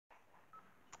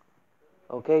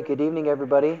Okay, good evening,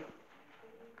 everybody.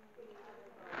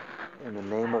 In the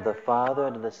name of the Father,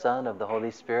 and of the Son, of the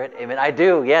Holy Spirit. Amen. I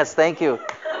do. Yes, thank you.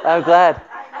 I'm glad.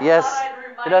 Yes.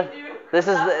 This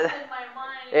is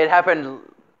it happened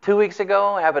 2 weeks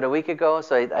ago. It happened a week ago.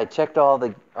 So I checked all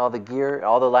the gear.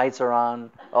 All the lights are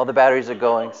on. All the batteries are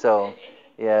going. So,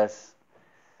 yes.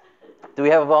 Do we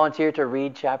have a volunteer to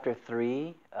read chapter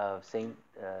 3 of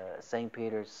Saint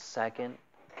Peter's second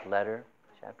letter,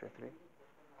 chapter 3?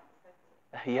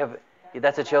 You have.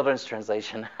 That's a children's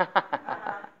translation.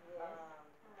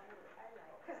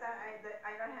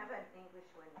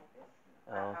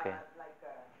 Oh, okay.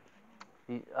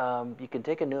 You can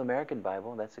take a New American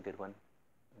Bible. That's a good one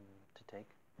to take.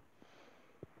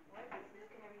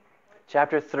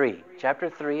 Chapter 3. Chapter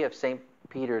 3 of St.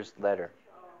 Peter's letter.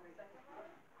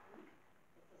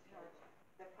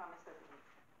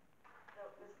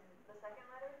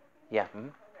 Yeah.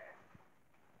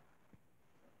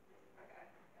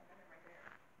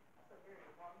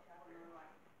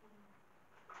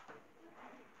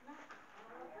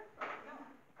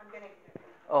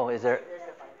 Oh, is there?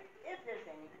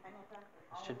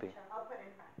 Should be.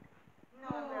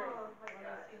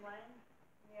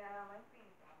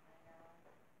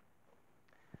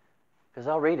 Because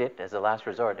I'll read it as a last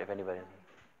resort if anybody.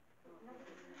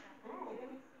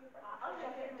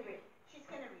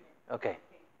 Okay.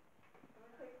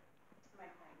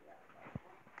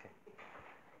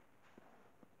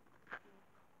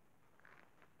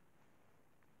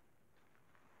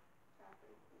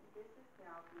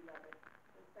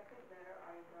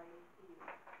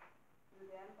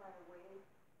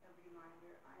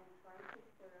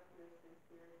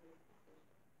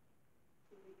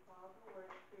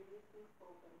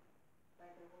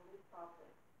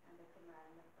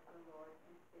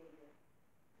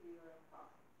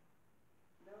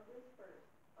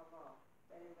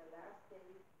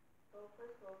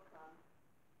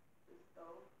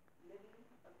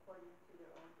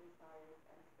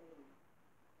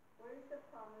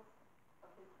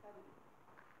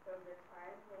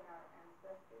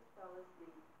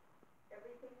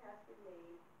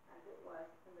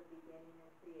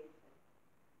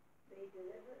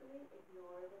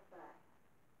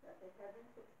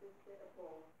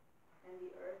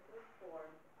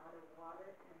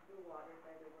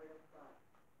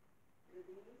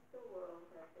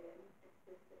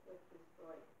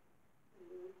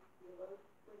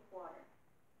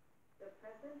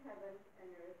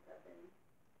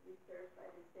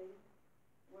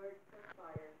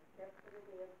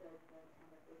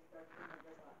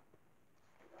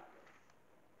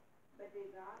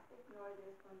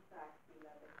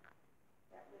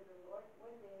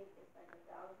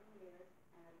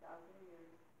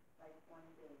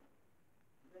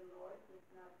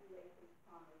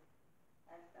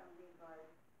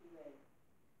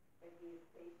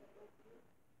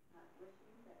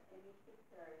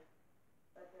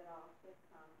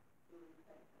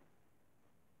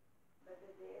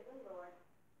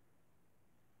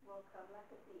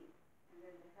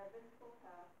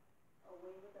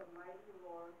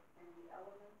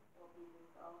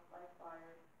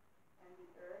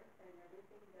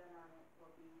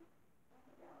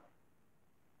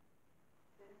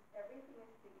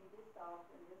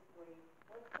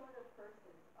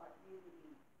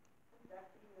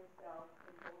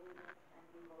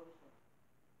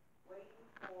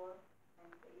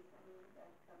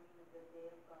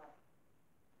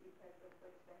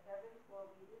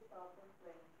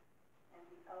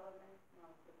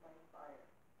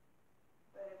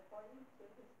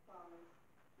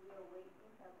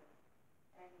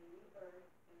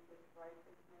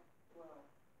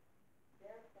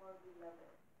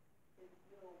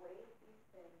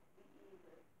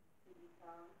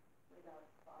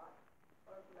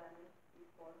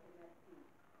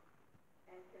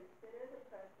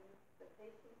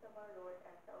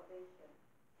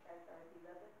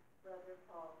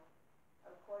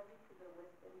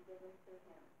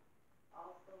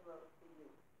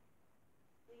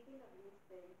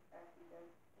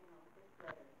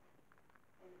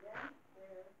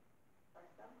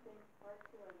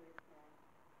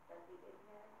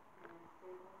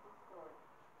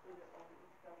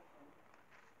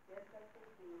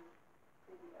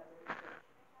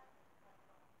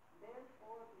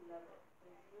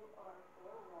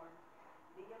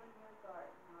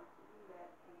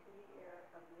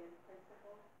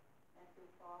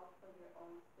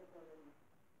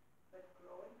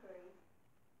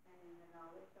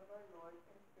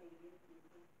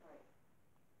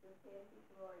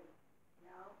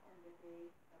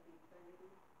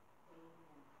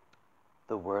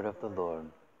 The word of the Lord.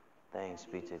 Thanks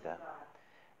be to God.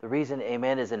 The reason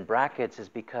amen is in brackets is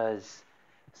because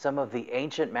some of the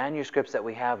ancient manuscripts that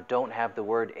we have don't have the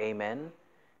word amen,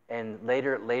 and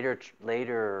later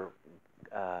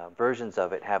versions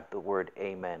of it have the word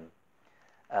amen.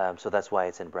 So that's why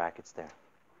it's in brackets there.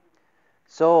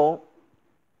 So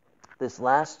this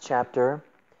last chapter,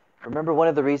 remember one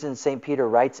of the reasons St. Peter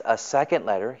writes a second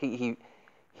letter, he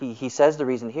says the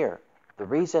reason here. The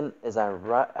reason is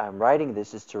I'm writing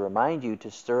this is to remind you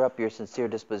to stir up your sincere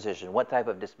disposition. What type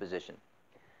of disposition?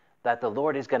 That the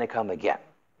Lord is going to come again,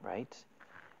 right?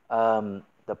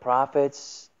 The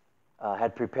prophets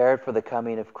had prepared for the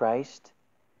coming of Christ.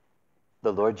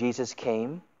 The Lord Jesus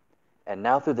came, and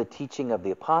now through the teaching of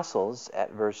the apostles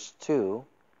at verse 2,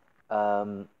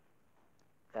 that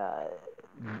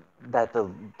the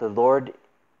Lord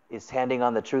is handing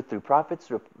on the truth through prophets,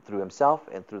 through himself,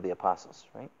 and through the apostles,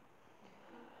 right?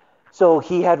 So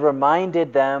he had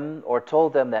reminded them or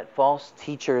told them that false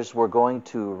teachers were going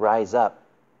to rise up,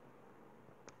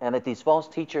 and that these false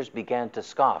teachers began to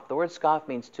scoff. The word scoff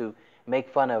means to make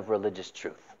fun of religious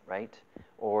truth, right?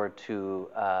 Or to,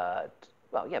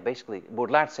 basically,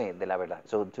 burlarse de la verdad.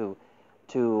 So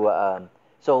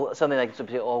so something like,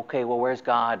 okay, well, where's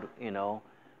God? You know,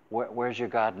 where's your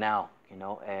God now? You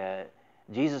know,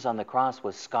 Jesus on the cross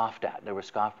was scoffed at. There were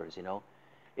scoffers. You know,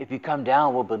 if you come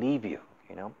down, we'll believe you.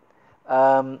 You know.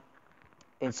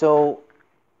 And so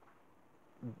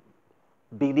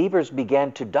believers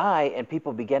began to die and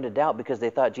people began to doubt because they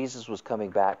thought Jesus was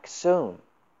coming back soon.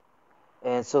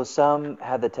 And so some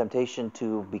had the temptation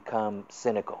to become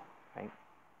cynical, right?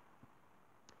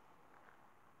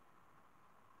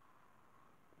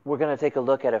 We're going to take a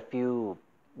look at a few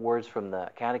words from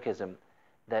the Catechism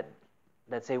that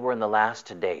say we're in the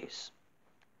last days.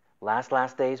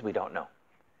 Last days, we don't know.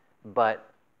 But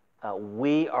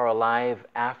we are alive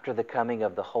after the coming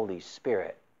of the Holy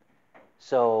Spirit.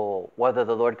 So whether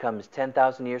the Lord comes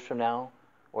 10,000 years from now,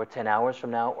 or 10 hours from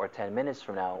now, or 10 minutes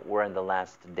from now, we're in the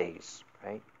last days,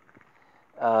 right?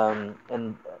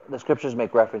 And the scriptures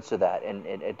make reference to that, and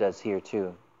it does here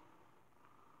too.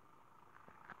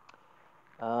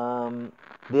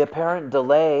 The apparent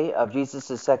delay of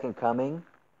Jesus' second coming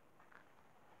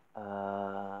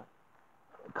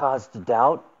caused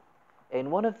doubt. And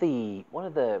one of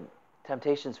the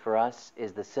temptations for us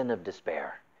is the sin of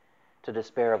despair. To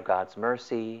despair of God's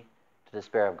mercy, to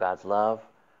despair of God's love,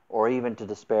 or even to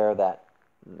despair that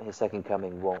his second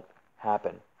coming won't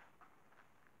happen.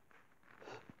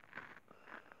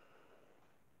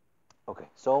 Okay,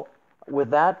 so with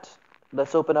that,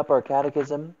 let's open up our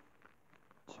catechism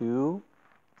to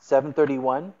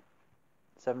 731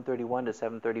 to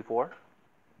 734.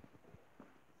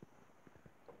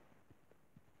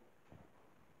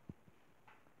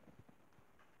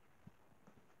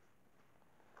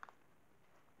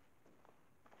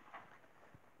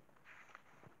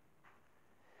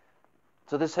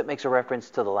 So this makes a reference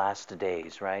to the last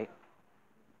days, right?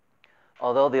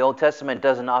 Although the Old Testament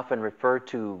doesn't often refer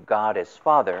to God as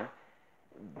Father,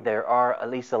 there are at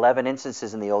least 11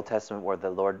 instances in the Old Testament where the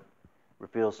Lord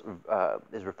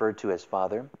is referred to as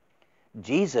Father.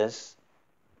 Jesus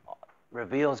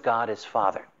reveals God as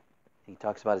Father. He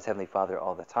talks about his Heavenly Father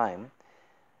all the time.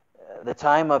 The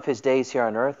time of his days here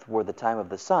on earth were the time of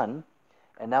the Son,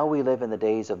 and now we live in the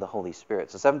days of the Holy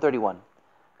Spirit. So 731.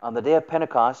 On the day of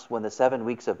Pentecost, when the 7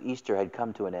 weeks of Easter had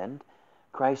come to an end,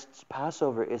 Christ's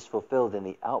Passover is fulfilled in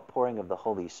the outpouring of the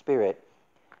Holy Spirit,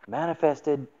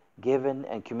 manifested, given,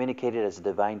 and communicated as a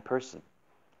divine person.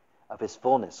 Of his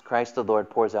fullness, Christ the Lord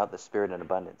pours out the Spirit in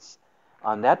abundance.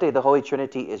 On that day, the Holy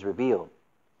Trinity is revealed.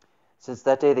 Since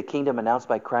that day, the kingdom announced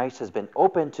by Christ has been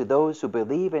opened to those who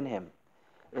believe in him.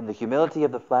 In the humility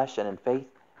of the flesh and in faith,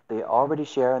 they already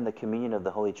share in the communion of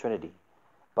the Holy Trinity.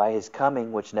 By his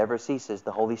coming, which never ceases,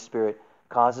 the Holy Spirit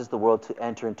causes the world to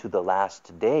enter into the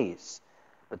last days,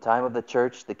 the time of the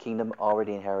church, the kingdom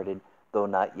already inherited, though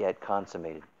not yet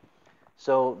consummated.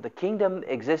 So the kingdom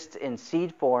exists in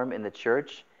seed form in the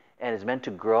church and is meant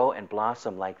to grow and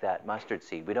blossom like that mustard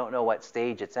seed. We don't know what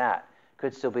stage it's at.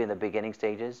 Could still be in the beginning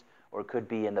stages or could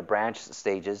be in the branch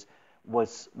stages.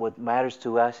 What matters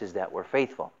to us is that we're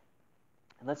faithful.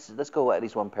 And let's go at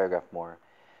least one paragraph more.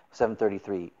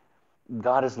 733.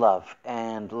 God is love,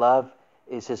 and love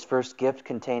is his first gift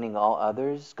containing all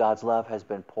others. God's love has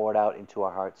been poured out into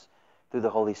our hearts through the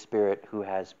Holy Spirit who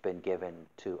has been given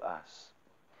to us.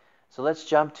 So let's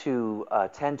jump to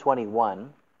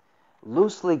 1021.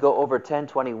 Loosely go over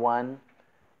 1021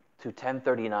 to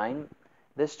 1039.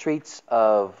 This treats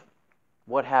of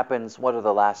what happens, what are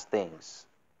the last things.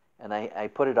 And I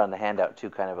put it on the handout too,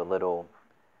 kind of a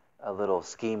little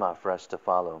schema for us to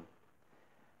follow.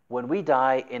 when we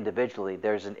die individually,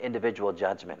 there's an individual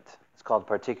judgment. It's called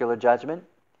particular judgment.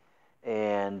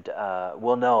 And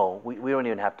we'll know. We don't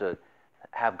even have to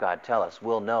have God tell us.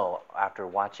 We'll know after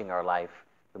watching our life,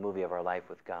 the movie of our life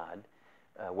with God,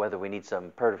 whether we need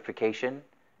some purification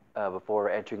before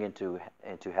entering into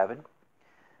heaven.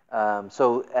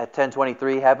 So at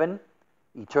 10:23, heaven,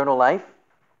 eternal life,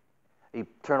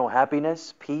 eternal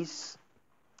happiness, peace.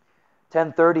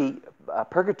 10:30,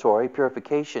 purgatory,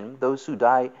 purification, those who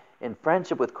die in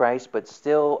friendship with Christ but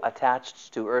still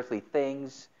attached to earthly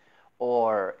things,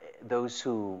 or those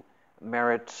who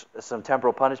merit some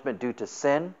temporal punishment due to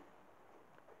sin,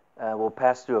 will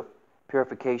pass through a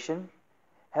purification.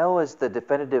 Hell is the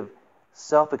definitive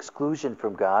self-exclusion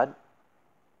from God.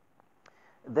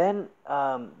 Then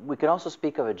we can also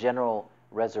speak of a general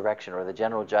resurrection or the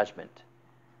general judgment.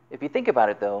 If you think about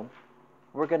it, though,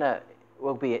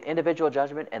 we'll be an individual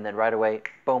judgment, and then right away,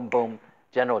 boom, boom,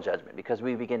 general judgment, because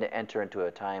we begin to enter into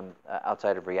a time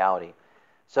outside of reality.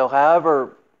 So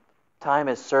however time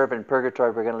is served in purgatory,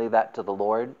 we're going to leave that to the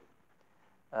Lord.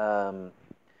 And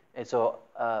so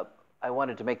I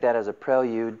wanted to make that as a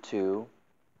prelude to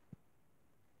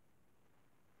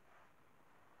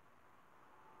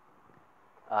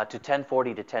to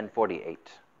 1040 to 1048.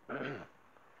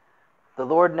 The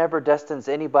Lord never destines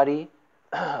anybody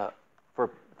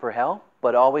for hell,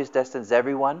 but always destines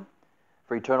everyone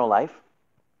for eternal life.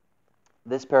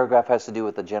 This paragraph has to do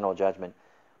with the general judgment.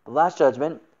 The last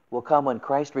judgment will come when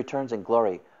Christ returns in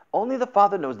glory. Only the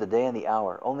Father knows the day and the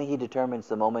hour. Only He determines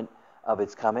the moment of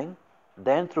its coming.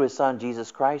 Then through His Son,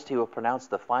 Jesus Christ, He will pronounce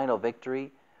the final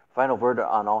victory, final verdict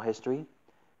on all history.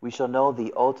 We shall know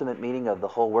the ultimate meaning of the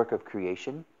whole work of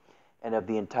creation and of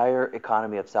the entire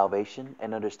economy of salvation,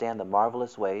 and understand the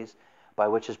marvelous ways by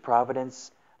which His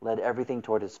providence led everything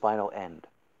toward its final end.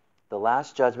 The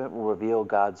last judgment will reveal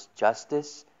God's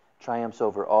justice triumphs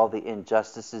over all the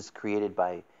injustices created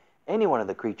by any one of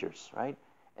the creatures, right?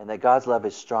 And that God's love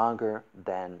is stronger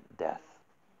than death.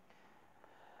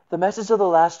 The message of the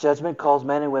last judgment calls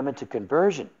men and women to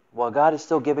conversion, while God is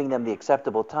still giving them the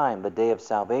acceptable time, the day of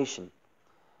salvation.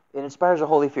 It inspires a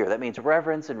holy fear. That means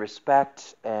reverence and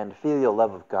respect and filial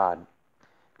love of God.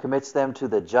 Commits them to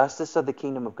the justice of the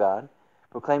kingdom of God.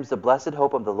 Proclaims the blessed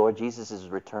hope of the Lord Jesus'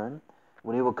 return,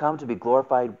 when He will come to be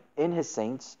glorified in His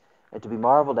saints and to be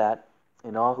marveled at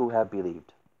in all who have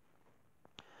believed.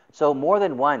 So more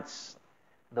than once,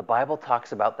 the Bible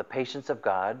talks about the patience of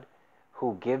God,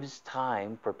 who gives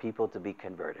time for people to be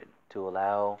converted, to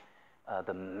allow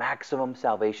the maximum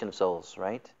salvation of souls,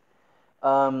 right?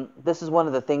 This is one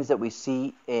of the things that we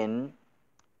see in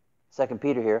 2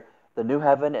 Peter here, the new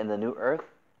heaven and the new earth.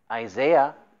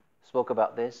 Isaiah spoke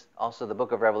about this. Also, the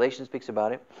book of Revelation speaks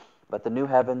about it. But the new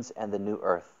heavens and the new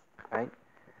earth, right?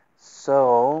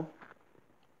 So,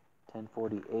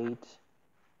 1048.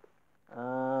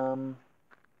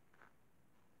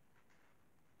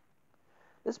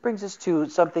 This brings us to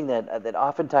something that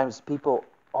oftentimes people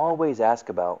always ask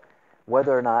about,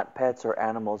 whether or not pets or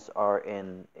animals are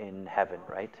in heaven,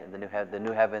 right? In the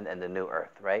new heaven and the new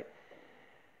earth, right?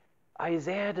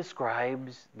 Isaiah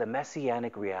describes the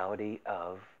messianic reality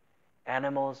of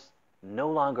animals no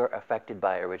longer affected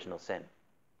by original sin.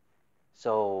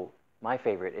 So my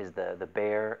favorite is the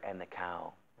bear and the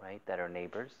cow, right, that are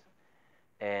neighbors,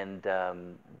 and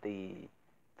the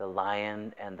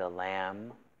lion and the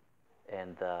lamb,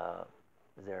 and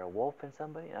is there a wolf in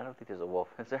somebody? I don't think there's a wolf.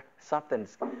 Is there something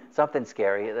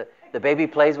scary? The baby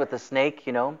plays with the snake,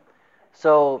 you know.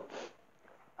 So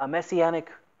a messianic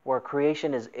where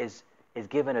creation is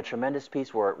given a tremendous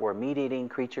peace, where meat-eating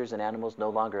creatures and animals no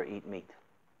longer eat meat,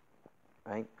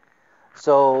 right?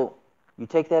 So you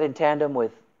take that in tandem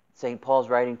with St. Paul's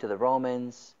writing to the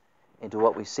Romans, into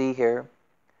what we see here.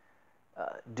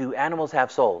 Do animals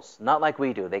have souls? Not like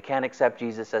we do. They can't accept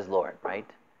Jesus as Lord, right?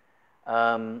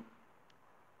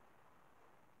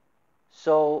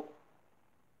 So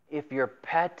if your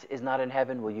pet is not in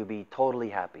heaven, will you be totally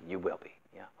happy? You will be.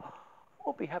 Yeah. I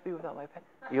won't be happy without my pet.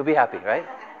 You'll be happy, right?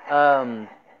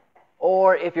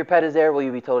 Or if your pet is there, will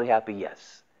you be totally happy?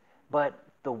 Yes. But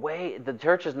the way the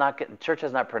church has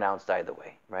not pronounced either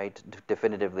way, right?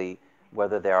 Definitively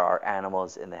whether there are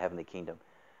animals in the heavenly kingdom.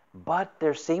 But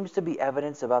there seems to be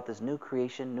evidence about this new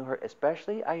creation,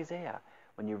 especially Isaiah.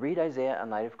 When you read Isaiah in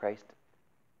light of Christ,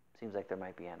 it seems like there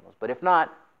might be animals. But if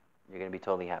not, you're going to be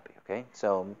totally happy, okay?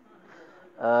 So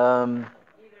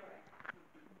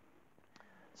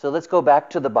let's go back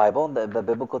to the Bible, the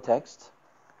biblical text.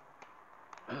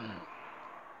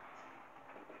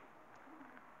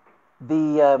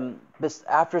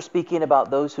 After speaking about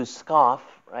those who scoff,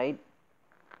 right?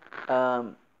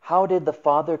 How did the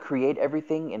Father create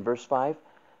everything in verse 5?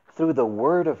 through the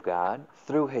Word of God,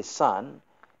 through His Son,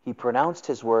 He pronounced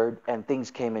His word, and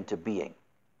things came into being.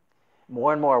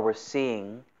 More and more we're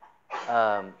seeing,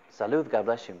 salud, God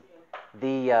bless you.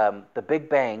 The Big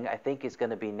Bang, I think, is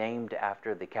going to be named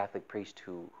after the Catholic priest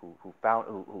who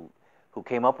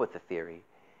came up with the theory.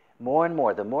 More and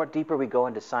more, the more deeper we go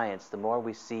into science, the more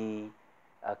we see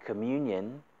a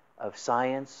communion of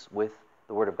science with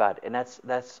the Word of God. And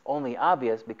that's only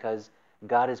obvious because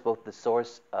God is both the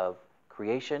source of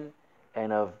creation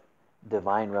and of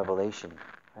divine revelation,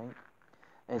 right?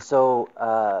 And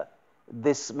so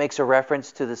this makes a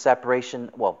reference to the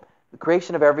separation, well, the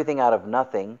creation of everything out of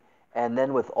nothing, and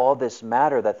then with all this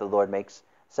matter that the Lord makes,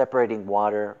 separating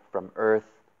water from earth,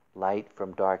 light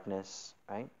from darkness,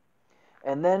 right?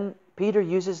 And then Peter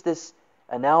uses this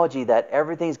analogy that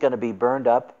everything's going to be burned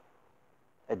up,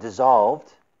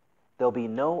 dissolved. There'll be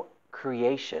no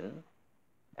creation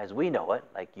as we know it,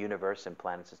 like universe and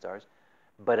planets and stars,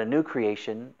 but a new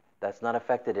creation that's not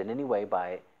affected in any way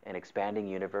by an expanding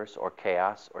universe or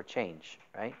chaos or change,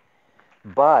 right?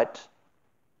 But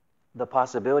the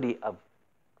possibility of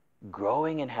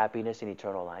growing in happiness in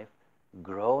eternal life,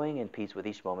 growing in peace with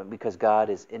each moment, because God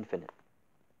is infinite.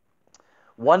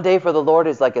 One day for the Lord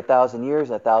is like 1,000 years,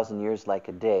 1,000 years like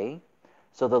a day.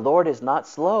 So the Lord is not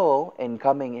slow in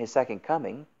coming, His second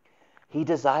coming. He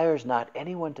desires not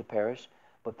anyone to perish,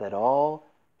 but that all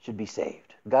should be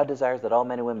saved. God desires that all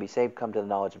men and women be saved, come to the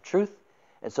knowledge of truth.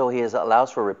 And so He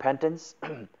allows for repentance.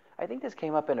 I think this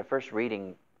came up in a first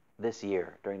reading this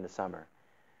year during the summer.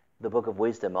 The Book of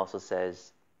Wisdom also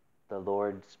says the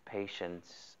Lord's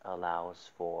patience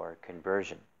allows for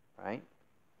conversion, right?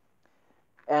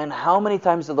 And how many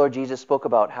times the Lord Jesus spoke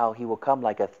about how He will come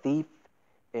like a thief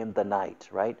in the night,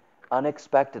 right?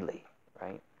 Unexpectedly,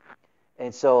 right?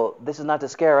 And so this is not to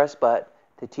scare us, but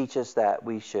to teach us that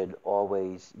we should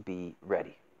always be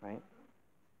ready, right?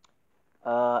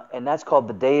 And that's called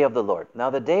the Day of the Lord. Now,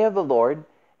 the Day of the Lord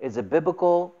is a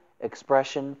biblical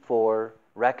expression for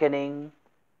reckoning,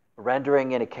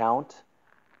 rendering an account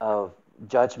of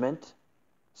judgment.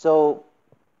 So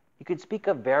you could speak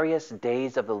of various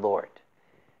days of the Lord.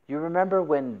 You remember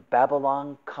when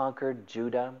Babylon conquered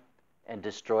Judah and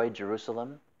destroyed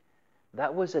Jerusalem?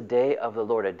 That was a day of the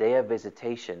Lord, a day of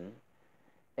visitation.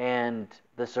 And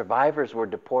the survivors were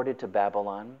deported to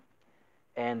Babylon.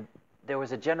 And there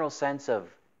was a general sense of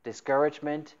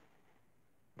discouragement,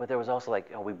 but there was also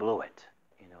like, oh, we blew it.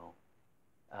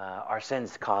 Our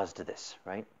sins caused this,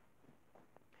 right?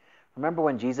 Remember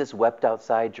when Jesus wept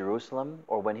outside Jerusalem,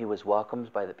 or when He was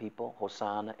welcomed by the people,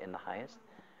 Hosanna in the highest?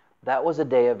 That was a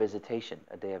day of visitation,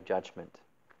 a day of judgment.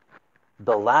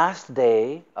 The last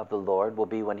day of the Lord will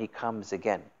be when He comes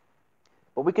again.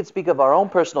 But we could speak of our own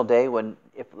personal day when,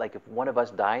 if one of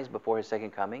us dies before His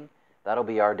second coming, that'll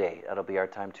be our day. That'll be our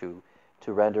time to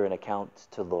render an account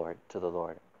to the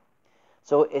Lord.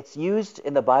 So it's used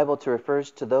in the Bible to refer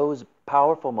to those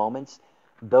powerful moments,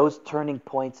 those turning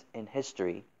points in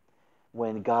history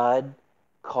when God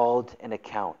called an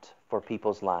account for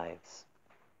people's lives.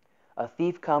 A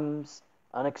thief comes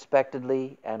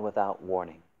unexpectedly and without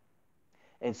warning.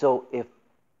 And so if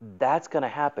that's going to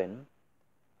happen,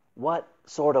 what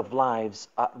sort of lives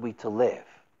ought we to live?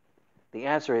 The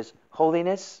answer is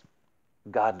holiness,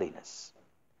 godliness.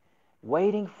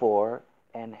 Waiting for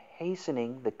and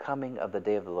hastening the coming of the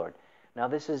day of the Lord. Now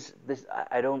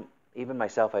I don't, even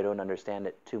myself, I don't understand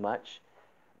it too much,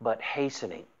 but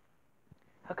hastening.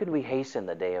 How can we hasten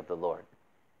the day of the Lord?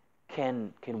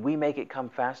 Can we make it come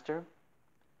faster?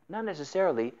 Not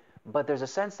necessarily, but there's a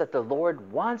sense that the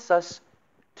Lord wants us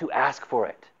to ask for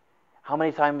it. How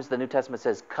many times the New Testament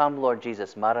says, "Come, Lord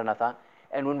Jesus, Maranatha,"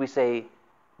 and when we say,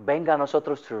 "Venga a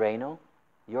nosotros tu reino,"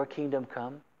 your kingdom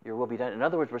come, your will be done. In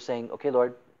other words, we're saying, "Okay,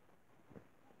 Lord,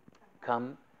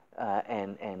 come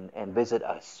and visit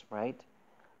us," right?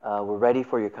 We're ready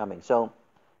for your coming. So,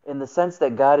 in the sense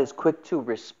that God is quick to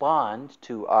respond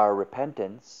to our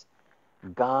repentance,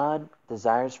 God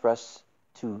desires for us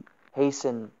to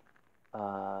hasten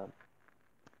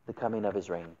the coming of His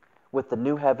reign with the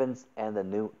new heavens and the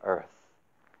new earth.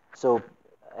 So,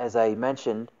 as I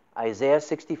mentioned, Isaiah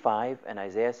 65 and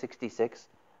Isaiah 66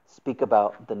 speak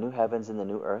about the new heavens and the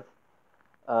new earth.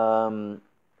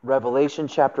 Revelation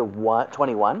chapter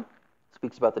 21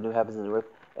 speaks about the new heavens and the new earth.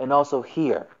 And also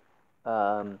here,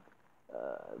 the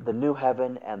new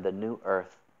heaven and the new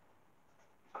earth.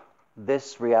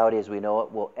 This reality as we know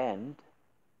it will end.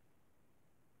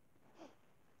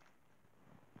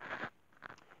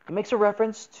 He makes a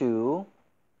reference to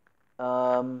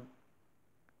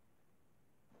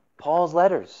Paul's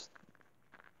letters.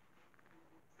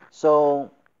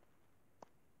 So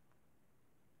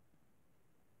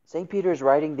St. Peter is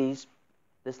writing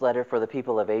this letter for the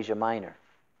people of Asia Minor.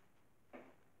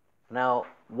 Now,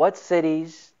 what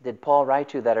cities did Paul write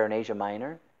to that are in Asia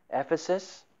Minor?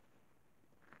 Ephesus,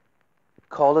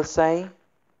 Colossae,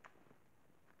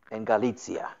 and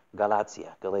Galatia.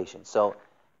 Galatians. So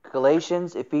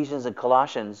Galatians, Ephesians, and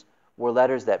Colossians were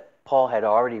letters that Paul had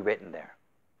already written there.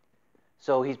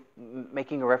 So he's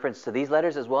making a reference to these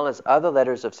letters as well as other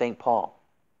letters of St. Paul.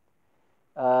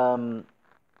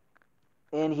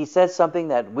 And he says something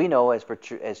that we know as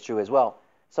true as well.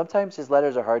 Sometimes his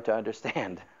letters are hard to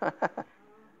understand.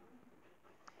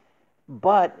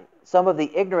 But some of the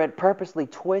ignorant purposely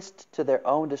twist to their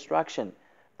own destruction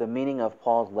the meaning of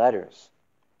Paul's letters.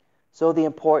 So the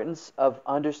importance of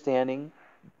understanding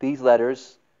these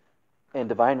letters and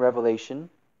divine revelation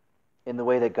in the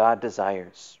way that God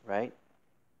desires, right?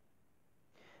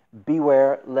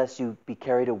 Beware lest you be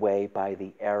carried away by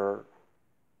the error,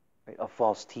 right, of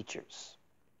false teachers.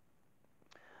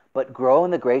 But grow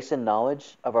in the grace and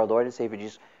knowledge of our Lord and Savior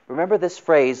Jesus. Remember this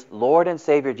phrase, Lord and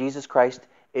Savior Jesus Christ,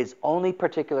 is only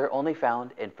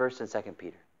found in 1st and 2nd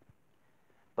Peter.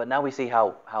 But now we see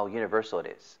how universal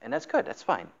it is. And that's good, that's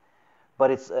fine.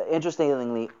 But it's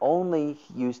interestingly only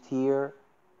used here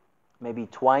maybe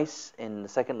twice in the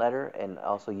second letter and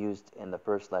also used in the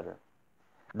first letter.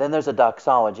 Then there's a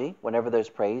doxology. Whenever there's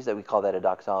praise, that we call that a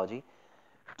doxology.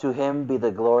 To him be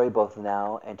the glory both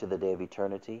now and to the day of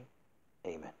eternity.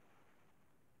 Amen.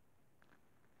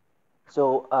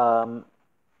 So,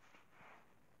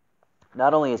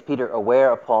 not only is Peter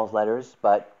aware of Paul's letters,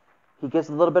 but he gives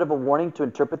a little bit of a warning to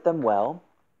interpret them well.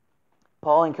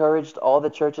 Paul encouraged all the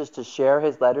churches to share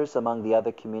his letters among the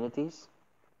other communities.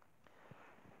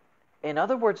 In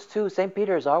other words, too, St.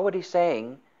 Peter is already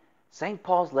saying St.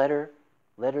 Paul's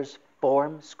letters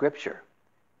form Scripture,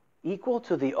 equal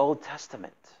to the Old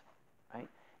Testament, right?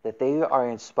 That they are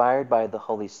inspired by the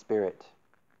Holy Spirit.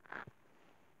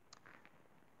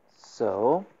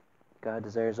 So, God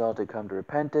desires all to come to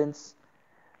repentance.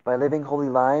 By living holy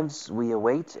lives, we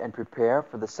await and prepare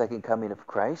for the second coming of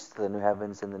Christ, the new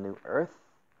heavens and the new earth,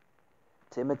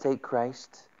 to imitate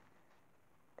Christ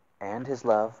and his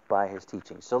love by his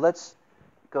teaching. So let's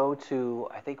go to,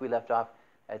 I think we left off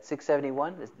at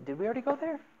 671. Did we already go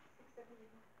there?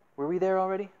 Were we there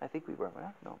already? I think we were.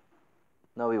 No.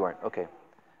 No, we weren't. Okay.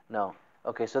 No.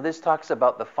 Okay, so this talks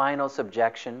about the final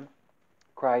subjection.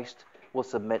 Christ will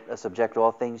subject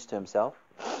all things to himself.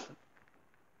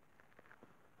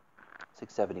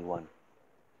 671.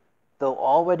 Though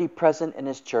already present in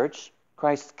his church,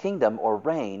 Christ's kingdom or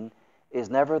reign is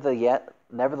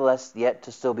nevertheless yet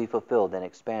to still be fulfilled and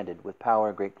expanded with power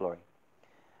and great glory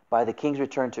by the king's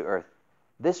return to earth.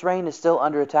 This reign is still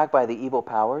under attack by the evil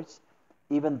powers,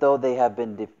 even though they have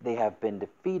been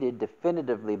defeated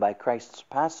definitively by Christ's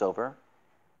Passover,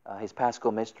 his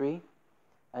Paschal mystery.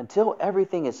 Until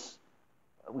everything is,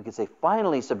 we could say,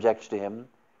 finally subject to him,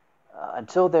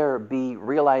 until there be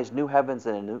realized new heavens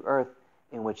and a new earth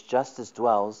in which justice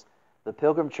dwells, the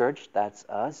Pilgrim Church, that's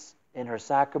us, in her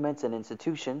sacraments and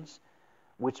institutions,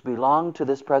 which belong to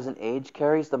this present age,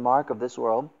 carries the mark of this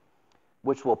world,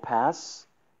 which will pass,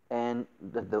 and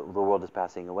the world is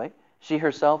passing away. She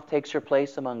herself takes her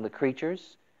place among the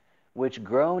creatures, which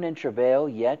groan and travail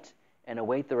yet and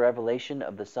await the revelation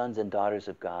of the sons and daughters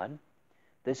of God.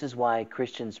 This is why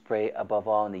Christians pray above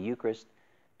all in the Eucharist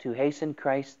to hasten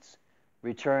Christ's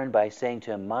return by saying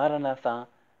to him, Maranatha,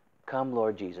 come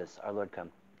Lord Jesus, our Lord come.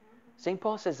 St.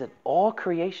 Paul says that all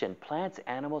creation, plants,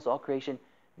 animals, all creation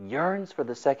yearns for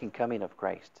the second coming of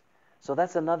Christ. So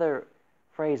that's another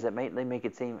phrase that may make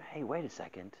it seem, hey, wait a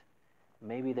second,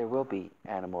 maybe there will be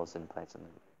animals and plants.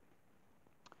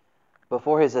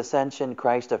 Before his ascension,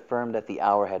 Christ affirmed that the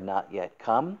hour had not yet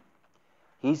come.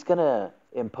 He's going to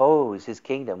impose his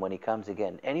kingdom when he comes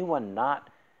again. Anyone not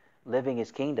living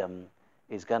his kingdom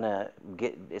is going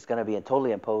to be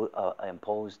totally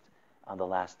imposed on the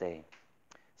last day.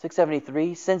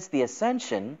 673, since the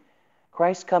ascension,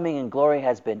 Christ's coming in glory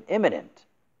has been imminent,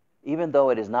 even though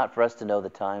it is not for us to know the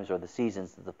times or the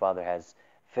seasons that the Father has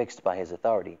fixed by his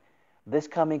authority. This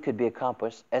coming could be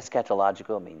accomplished,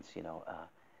 eschatological means,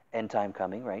 end time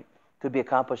coming, right? Could be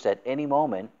accomplished at any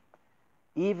moment,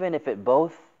 even if it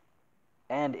both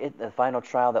and the final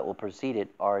trial that will precede it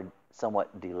are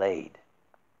somewhat delayed,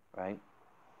 right?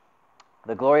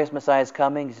 The glorious Messiah's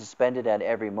coming is suspended at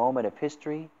every moment of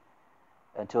history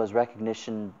until his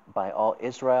recognition by all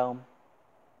Israel.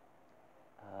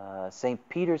 St.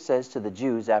 Peter says to the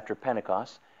Jews after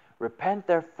Pentecost, repent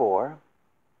therefore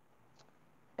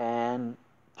and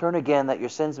turn again that your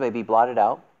sins may be blotted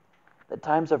out, that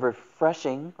times of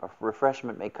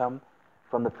refreshment may come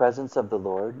from the presence of the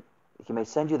Lord, he may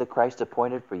send you the Christ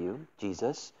appointed for you,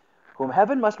 Jesus, whom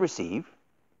heaven must receive,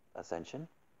 ascension,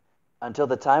 until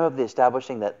the time of the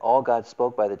establishing that all God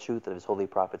spoke by the truth of his holy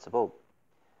prophets of old.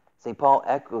 St. Paul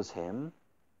echoes him,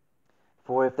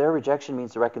 for if their rejection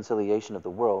means the reconciliation of the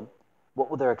world, what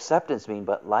will their acceptance mean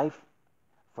but life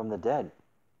from the dead?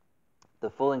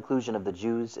 The full inclusion of the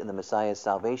Jews in the Messiah's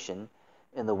salvation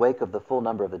in the wake of the full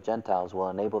number of the Gentiles will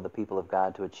enable the people of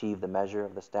God to achieve the measure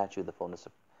of the stature of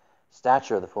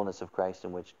the fullness of Christ,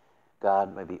 in which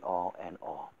God may be all and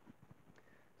all.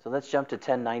 So let's jump to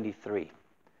 1093.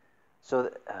 So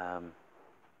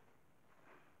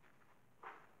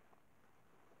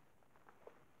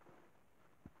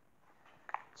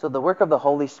the work of the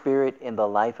Holy Spirit in the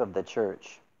life of the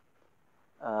church.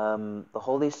 The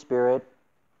Holy Spirit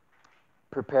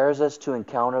prepares us to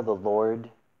encounter the Lord.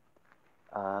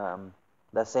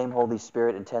 That same Holy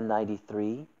Spirit in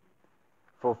 1093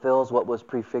 fulfills what was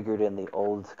prefigured in the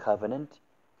Old Covenant,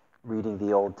 reading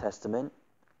the Old Testament.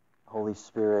 Holy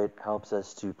Spirit helps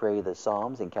us to pray the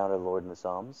Psalms, encounter the Lord in the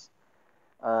Psalms.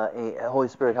 Holy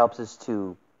Spirit helps us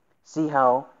to see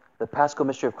how the Paschal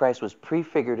mystery of Christ was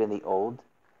prefigured in the Old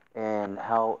and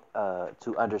how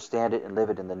to understand it and live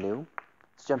it in the New.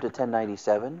 Let's jump to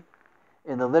 1097.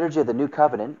 In the liturgy of the New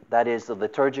Covenant, that is the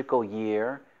liturgical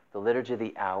year, the liturgy of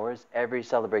the hours, every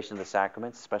celebration of the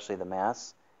sacraments, especially the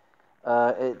Mass,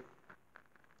 it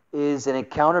is an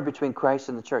encounter between Christ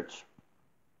and the Church.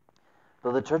 The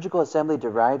liturgical assembly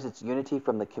derives its unity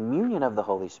from the communion of the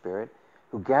Holy Spirit,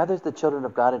 who gathers the children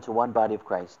of God into one body of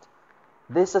Christ.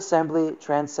 This assembly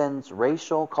transcends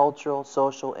racial, cultural,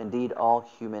 social, indeed all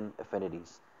human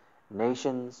affinities,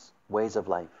 nations, ways of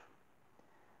life.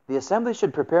 The assembly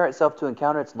should prepare itself to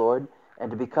encounter its Lord and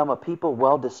to become a people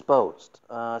well disposed.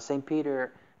 St.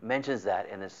 Peter mentions that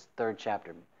in this 3rd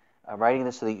chapter. I'm writing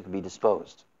this so that you can be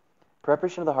disposed.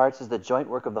 Preparation of the hearts is the joint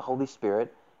work of the Holy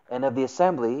Spirit and of the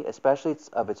assembly, especially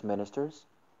of its ministers.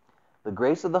 The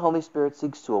grace of the Holy Spirit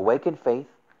seeks to awaken faith,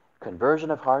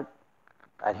 conversion of heart,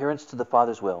 adherence to the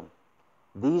Father's will.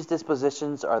 These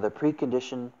dispositions are the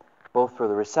precondition both for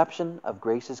the reception of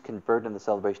graces conferred in the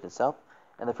celebration itself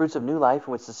and the fruits of new life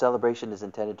in which the celebration is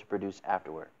intended to produce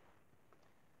afterward.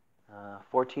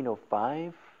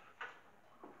 1405.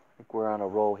 I think we're on a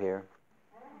roll here.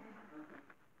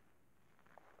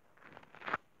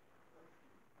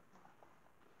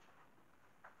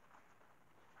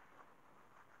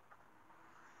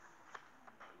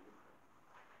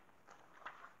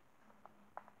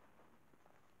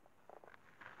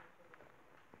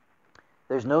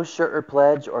 There's no surer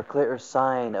pledge or clearer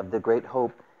sign of the great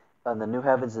hope on the new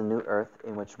heavens and new earth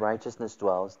in which righteousness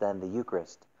dwells than the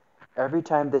Eucharist. Every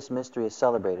time this mystery is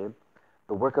celebrated,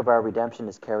 the work of our redemption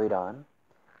is carried on,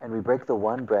 and we break the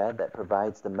one bread that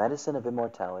provides the medicine of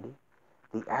immortality,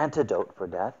 the antidote for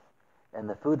death, and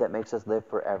the food that makes us live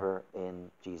forever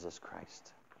in Jesus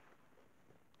Christ.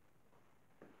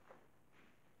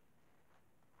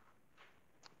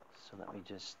 So let me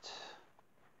just,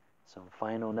 some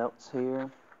final notes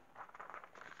here.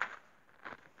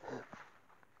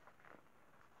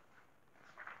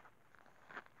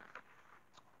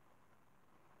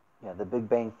 Yeah, the Big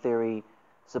Bang Theory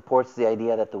supports the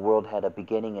idea that the world had a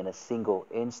beginning in a single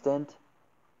instant.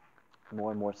 More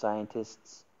and more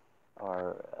scientists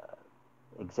are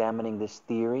examining this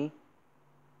theory.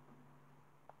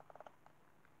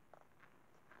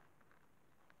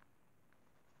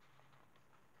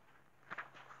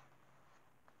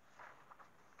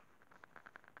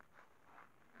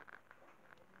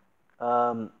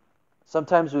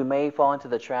 Sometimes we may fall into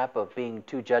the trap of being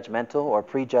too judgmental or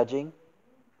prejudging.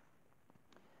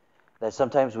 That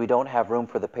sometimes we don't have room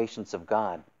for the patience of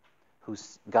God, who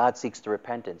God seeks to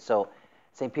repentance. So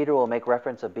St. Peter will make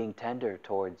reference of being tender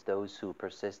towards those who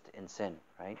persist in sin,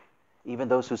 right? Even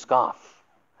those who scoff,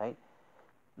 right?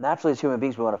 Naturally, as human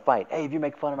beings, we want to fight. Hey, if you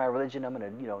make fun of my religion, I'm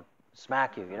going to,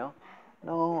 smack you,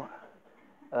 No.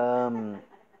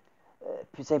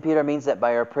 St. Peter means that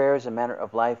by our prayers and manner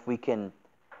of life, we can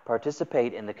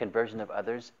participate in the conversion of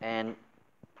others and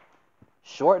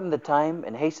shorten the time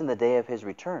and hasten the day of his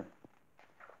return.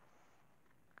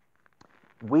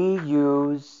 We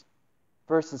use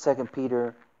 1st and 2nd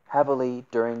Peter heavily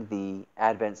during the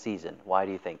Advent season. Why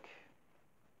do you think?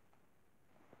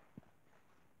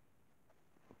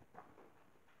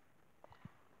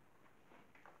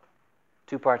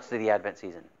 Two parts to the Advent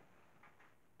season.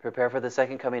 Prepare for the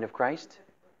second coming of Christ,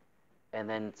 and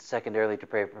then secondarily to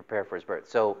prepare for his birth.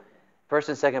 So 1st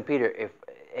and 2nd Peter, if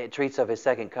it treats of his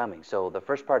second coming. So the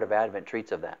first part of Advent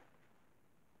treats of that.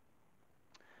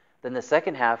 Then the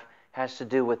second half has to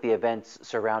do with the events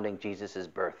surrounding Jesus'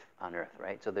 birth on earth,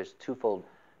 right? So there's twofold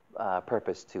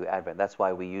purpose to Advent. That's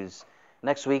why we use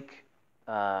next week,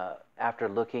 after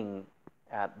looking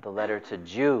at the letter to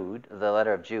Jude, the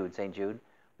letter of Jude, St. Jude,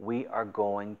 we are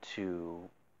going to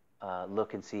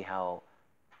look and see how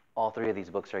all three of these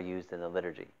books are used in the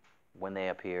liturgy. When they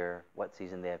appear, what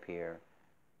season they appear,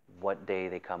 what day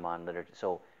they come on liturgy.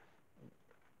 So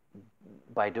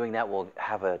by doing that, we'll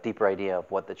have a deeper idea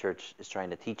of what the church is trying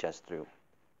to teach us through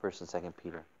 1st and 2nd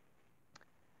Peter.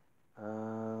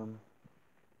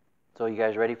 So you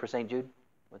guys ready for St. Jude?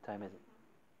 What time is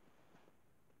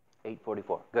it?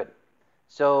 8:44. Good.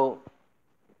 So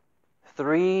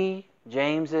 3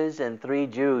 Jameses and 3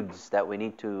 Judes that we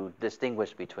need to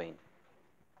distinguish between.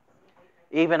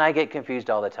 Even I get confused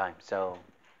all the time. So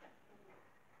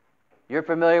you're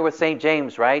familiar with St.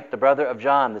 James, right? The brother of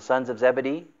John, the sons of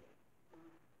Zebedee.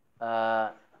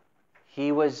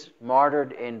 He was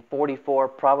martyred in 44,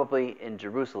 probably in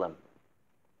Jerusalem.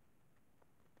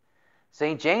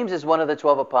 St. James is one of the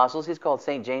 12 apostles. He's called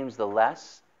St. James the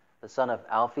Less, the son of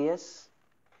Alphaeus.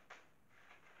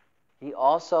 He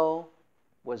also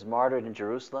was martyred in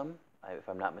Jerusalem, if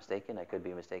I'm not mistaken. I could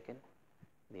be mistaken,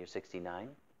 in the year 69.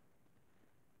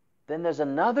 Then there's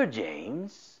another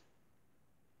James,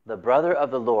 the brother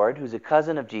of the Lord, who's a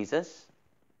cousin of Jesus,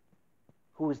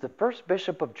 who was the first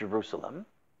bishop of Jerusalem.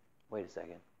 Wait a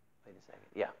second.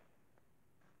 Yeah.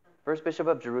 First bishop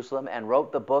of Jerusalem, and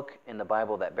wrote the book in the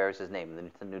Bible that bears his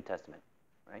name, the New Testament.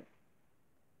 Right?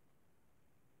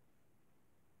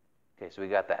 Okay, so we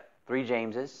got that. 3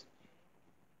 Jameses.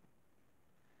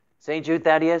 St. Jude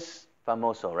Thaddeus,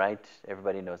 famoso, right?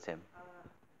 Everybody knows him.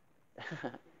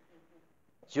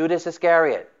 Judas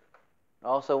Iscariot,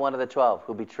 also one of the 12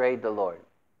 who betrayed the Lord.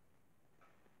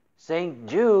 St.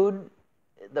 Jude,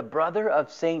 the brother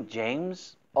of St.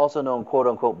 James, also known,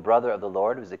 quote-unquote, brother of the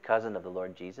Lord, who's a cousin of the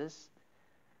Lord Jesus.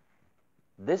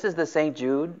 This is the St.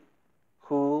 Jude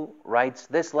who writes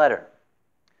this letter.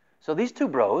 So these 2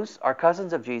 bros are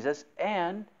cousins of Jesus,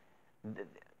 and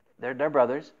they're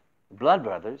brothers, blood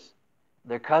brothers.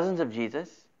 They're cousins of Jesus,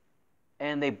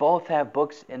 and they both have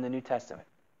books in the New Testament.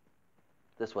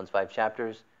 This one's 5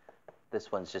 chapters.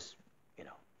 This one's just,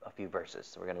 a few verses.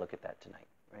 So we're going to look at that tonight,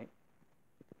 right?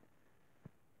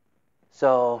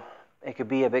 So it could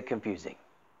be a bit confusing.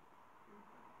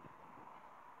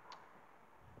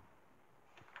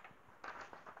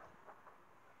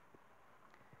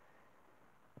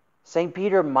 St.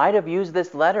 Peter might have used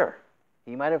this letter.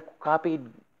 He might have copied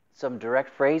some direct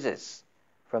phrases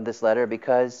from this letter,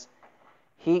 because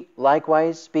he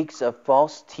likewise speaks of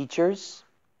false teachers.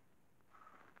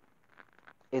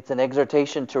 It's an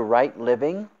exhortation to right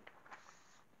living.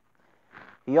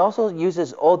 He also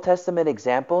uses Old Testament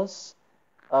examples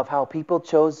of how people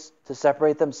chose to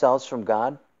separate themselves from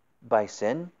God by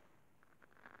sin.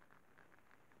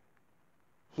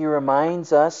 He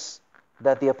reminds us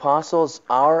that the apostles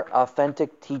are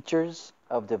authentic teachers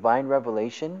of divine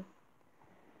revelation,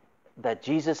 that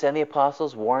Jesus and the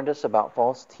apostles warned us about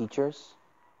false teachers.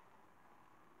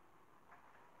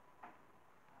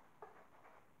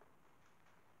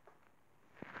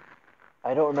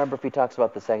 I don't remember if he talks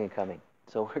about the second coming,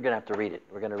 so we're going to have to read it.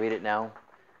 We're going to read it now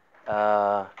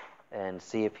and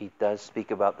see if he does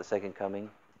speak about the second coming.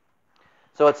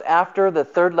 So it's after the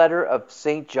 3rd letter of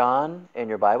St. John in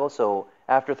your Bible. So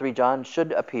after 3 John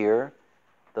should appear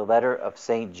the letter of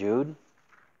St. Jude.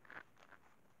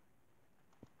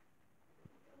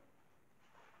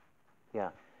 Yeah.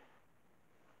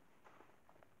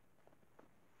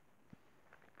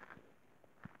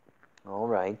 All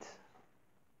right.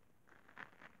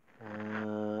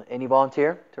 Any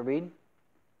volunteer to read?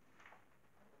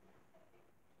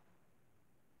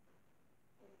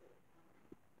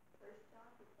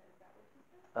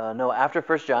 No, after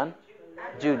 1 John.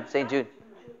 Jude, St. Jude.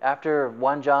 After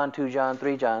 1 John, 2 John,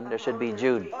 3 John, there should be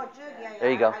Jude. Oh, Jude, yeah.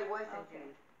 There you go. I was in Jude.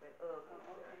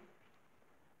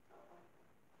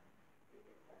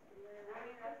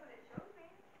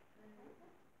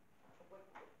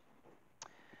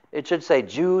 It should say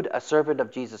Jude, a servant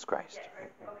of Jesus Christ.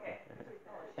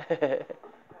 Yes.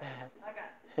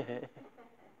 Okay.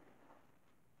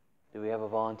 Do we have a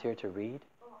volunteer to read?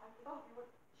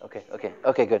 Okay,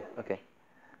 good. Okay.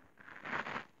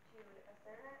 Jude, a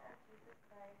servant of Jesus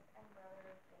Christ and brother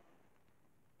of James.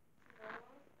 To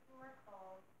those who are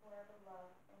called, who are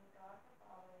beloved in God the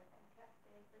Father, and kept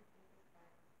faith for Jesus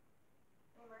Christ.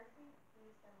 May mercy,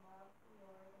 peace, and love be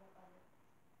yours in abundance.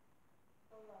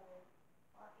 Beloved,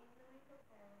 while eagerly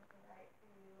preparing to write to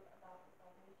you about the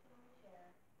salvation we share,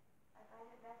 I find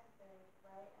it necessary to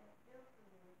write and appeal to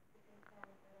you to contend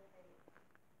for the faith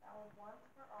that was once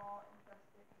for all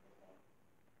entrusted to the saints.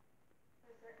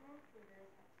 For certain intruders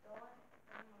have stolen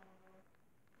from among you,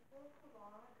 those who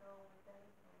long ago were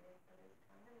designated for this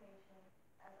condemnation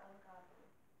as ungodly,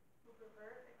 who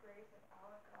pervert the grace of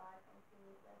our God into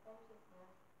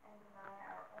licentiousness and deny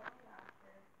our only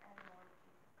Master and Lord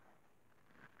Jesus Christ.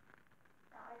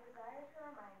 Now I desire to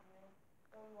remind you,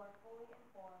 though you are fully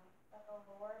informed, that the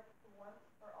Lord, who once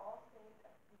for all saved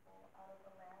a people out of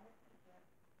the land of Egypt,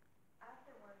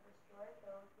 afterward destroyed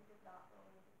those who did not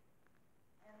believe,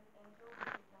 and the angels who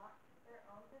did not keep their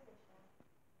own position,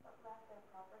 but left their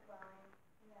proper dwelling,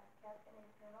 he has kept in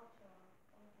eternal chains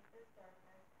in deepest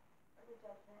darkness for the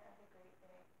judgment of the great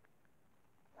day.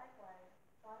 Likewise,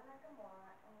 Sodom and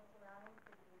Gomorrah and the surrounding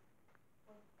cities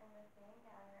was in the same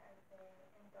manner as they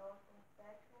indulged in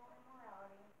sexual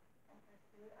immorality and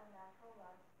pursued unnatural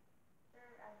lust,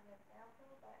 serve as an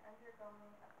example by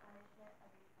undergoing a punishment of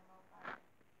eternal fire.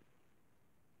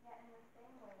 Yet in the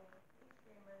same way, these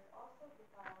dreamers also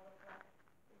defile the flesh,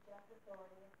 the just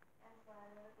authority, and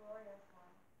slander the glorious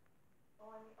one. But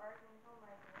when the archangel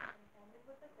Michael contended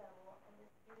with the devil and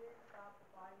disputed about the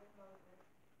body of Moses,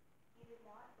 he did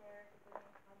not dare to bring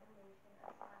condemnation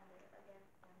of slander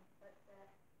against him, but said,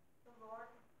 "The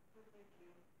Lord rebuke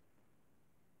you."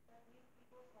 But these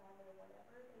people slander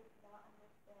whatever they do not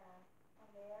understand, and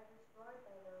they are destroyed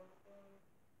by those things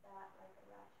that, like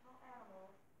irrational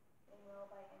animals, they know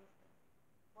by instinct.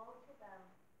 Woe to them,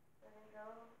 for they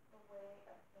go the way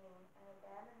of Cain, and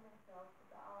abandon themselves to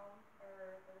their own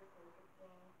error for the sake of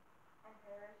gain, and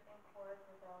perish in Korah's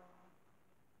rebellion.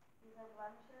 These are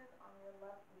blemishes on your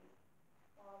love feast,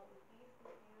 while they feast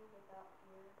with you without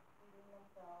fear, feeding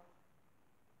themselves.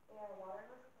 They are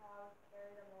waterless clouds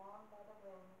carried along by the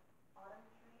wind, autumn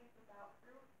trees without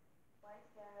fruit, twice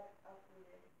dead,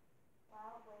 uprooted.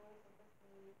 Wild waves of the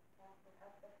sea, casting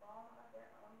up the foam of their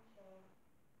own shame,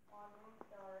 wandering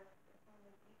stars, for whom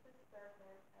the deepest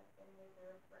darkness has been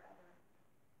reserved forever.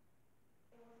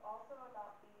 It was also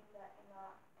about these that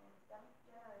Enoch, in the seventh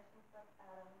generation from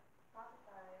Adam,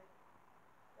 prophesied,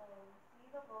 saying, "See,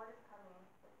 the Lord is coming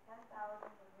with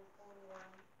 10,000s of his holy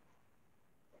ones,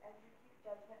 to execute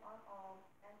judgment on all,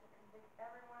 and to convict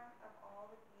everyone of all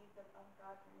the deeds of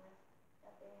ungodliness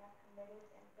that they have committed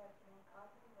in such an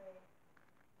ungodly way,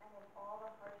 and of all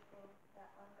the harsh things that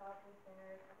ungodly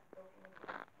sinners have spoken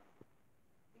against him."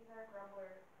 These are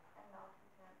grumblers and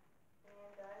malcontents.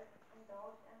 They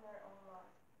indulge in their own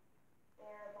lust. They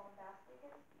are bombastic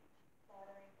in speech,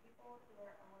 flattering people to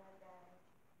their own advantage.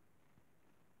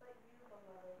 But you,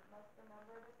 beloved, must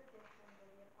remember the traditions of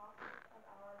the apostles of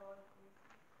our Lord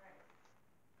Jesus Christ.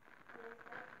 For they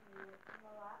said to you, in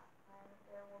the last time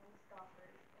there will be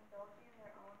scoffers, indulging in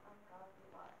their own ungodly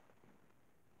lusts.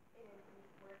 It is these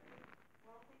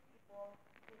worldly people,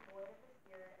 devoid of the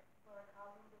Spirit, who are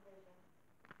causing divisions.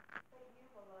 But you,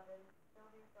 beloved,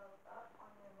 build yourselves up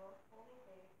on your most holy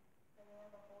faith, praying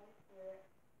in the Holy Spirit.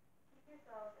 Keep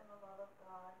yourselves in the love of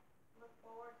God. Look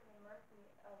forward to the mercy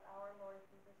of our Lord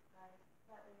Jesus Christ,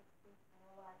 that leads to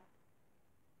eternal life.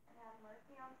 And have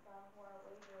mercy on some who are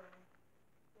wavering.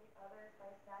 Save others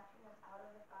by snatching them out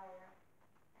of the fire.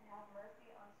 And have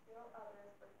mercy on still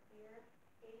others for fear,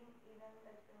 hating even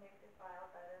the tunic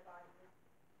defiled by their bodies.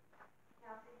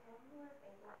 Now to him who is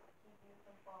able to keep you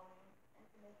from falling, and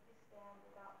to make you stand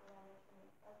without blemish in the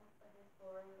presence of his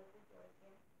glory with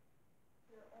rejoicing,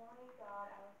 to the only God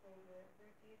our Savior,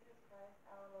 through Jesus Christ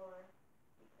our Lord,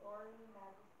 be glory,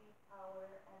 majesty, power,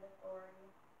 and authority,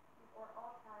 before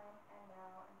all time, and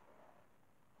now, and forever.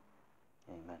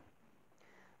 Amen.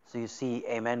 So you see,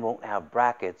 amen won't have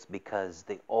brackets because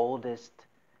the oldest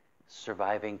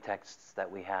surviving texts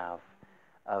that we have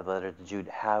of the letter to Jude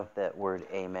have that word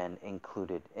amen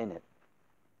included in it.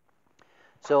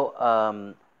 So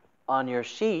on your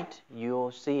sheet,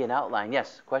 you'll see an outline.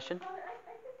 Yes, question? Father,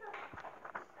 I just have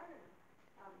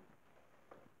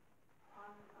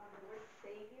on the word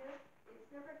Savior,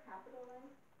 it's never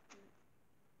capitalized.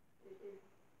 It's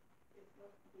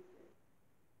supposed to be just.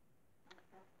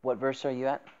 What verse are you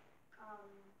at?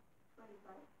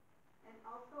 25. And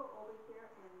also over here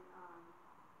in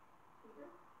Peter,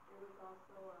 there was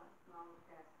also a small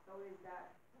S. So is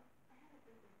that?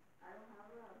 I don't have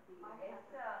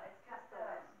it's just a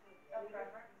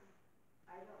preference.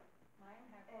 I don't. Mine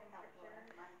has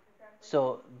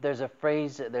So there's a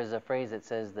phrase that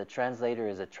says the translator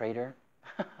is a traitor.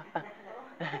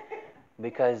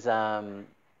 Because no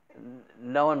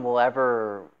one will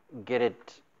ever get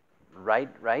it right.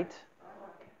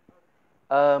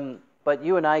 But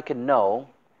you and I can know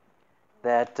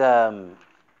that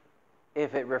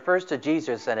if it refers to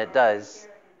Jesus, and it does,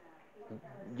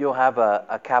 you'll have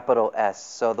a capital S.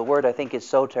 So the word, I think, is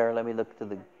soter. Let me look to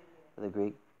the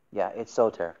Greek. Yeah, it's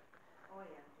soter.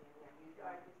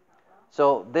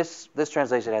 So this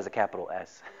translation has a capital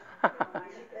S.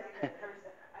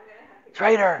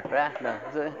 Traitor.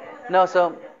 No,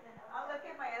 so,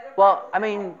 well, I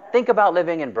mean, think about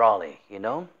living in Brawley, you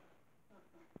know?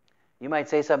 You might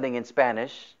say something in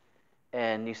Spanish,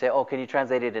 and you say, oh, can you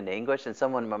translate it into English? And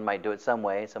someone might do it some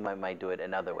way, someone might do it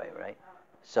another way, right?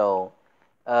 So,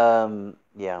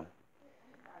 yeah.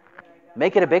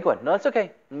 Make it a big one. No, it's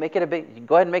okay. Make it a big,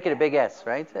 go ahead and make it a big S,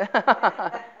 right?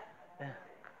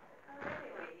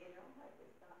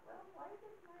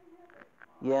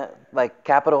 Yeah, like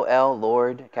capital L,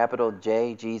 Lord, capital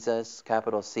J, Jesus,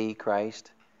 capital C,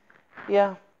 Christ.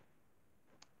 Yeah.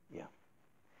 Yeah.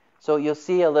 So you'll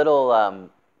see a little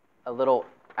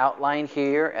outline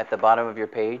here at the bottom of your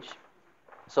page.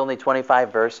 It's only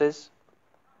 25 verses.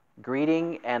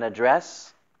 Greeting and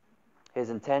address. His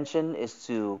intention is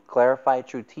to clarify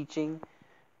true teaching,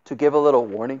 to give a little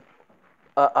warning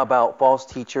about false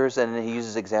teachers, and he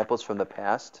uses examples from the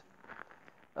past.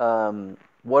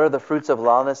 What are the fruits of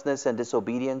lawlessness and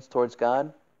disobedience towards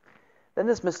God? Then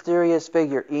this mysterious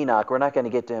figure, Enoch, we're not going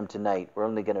to get to him tonight. We're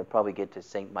only going to probably get to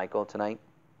St. Michael tonight.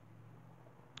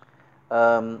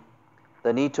 The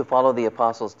need to follow the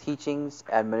apostles' teachings,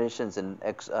 admonitions, and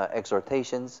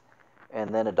exhortations,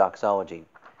 and then a doxology.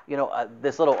 You know,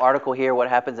 this little article here, what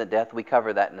happens at death, we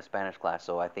cover that in the Spanish class,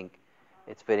 so I think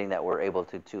it's fitting that we're able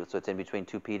to, so it's in between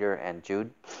 2 Peter and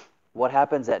Jude. What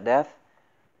happens at death?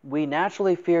 We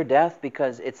naturally fear death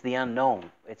because it's the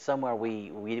unknown. It's somewhere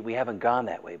we haven't gone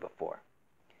that way before.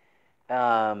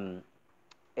 And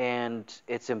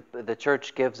the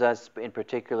church gives us, in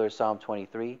particular, Psalm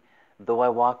 23, though I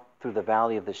walk through the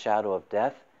valley of the shadow of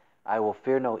death, I will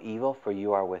fear no evil, for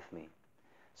you are with me.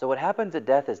 So what happens at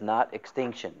death is not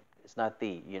extinction. It's not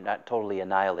you're not totally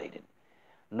annihilated.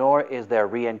 Nor is there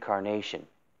reincarnation.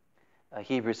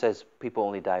 Hebrews says people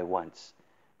only die once.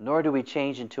 Nor do we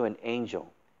change into an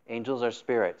angel. Angels are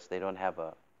spirits. They don't have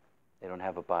a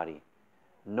body.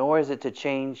 Nor is it to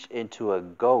change into a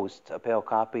ghost, a pale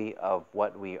copy of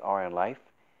what we are in life.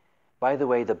 By the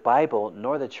way, the Bible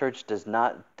nor the church does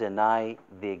not deny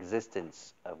the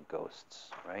existence of ghosts,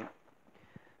 right?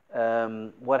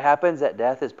 What happens at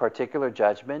death is particular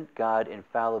judgment. God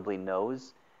infallibly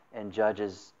knows and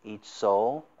judges each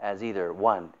soul as either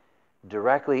 1,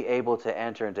 directly able to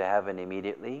enter into heaven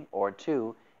immediately, or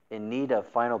 2, in need of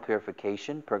final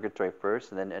purification, purgatory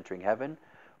first and then entering heaven,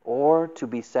 or to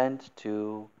be sent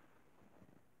to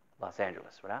Los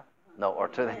Angeles, right? No, or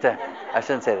to I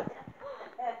shouldn't say that.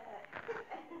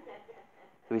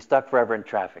 To be stuck forever in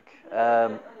traffic.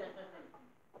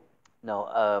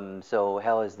 So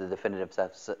hell is the definitive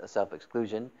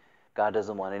self-exclusion. God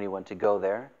doesn't want anyone to go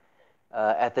there.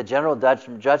 At the general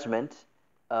judgment,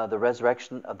 the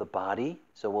resurrection of the body,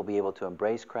 so we'll be able to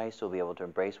embrace Christ, we'll be able to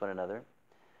embrace one another.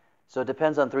 So it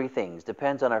depends on 3 things.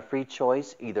 Depends on our free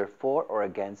choice, either for or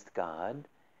against God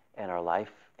and our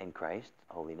life in Christ,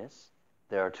 holiness.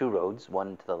 There are 2 roads,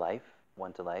 one to life,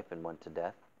 and one to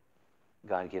death.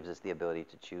 God gives us the ability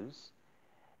to choose.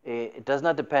 It does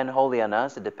not depend wholly on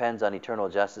us. It depends on eternal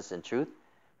justice and truth,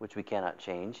 which we cannot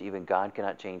change. Even God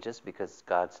cannot change us because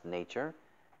God's nature.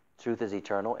 Truth is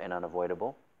eternal and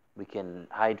unavoidable. We can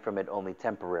hide from it only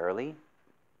temporarily,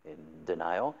 in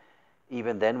denial.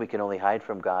 Even then, we can only hide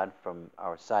from God from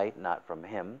our sight, not from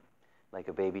Him, like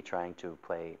a baby trying to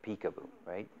play peekaboo,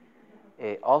 right?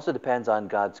 It also depends on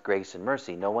God's grace and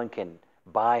mercy. No one can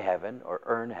buy heaven or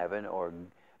earn heaven or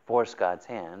force God's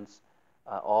hands.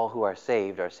 All who are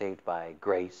saved by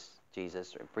grace,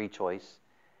 Jesus, or free choice.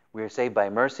 We are saved by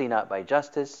mercy, not by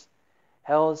justice.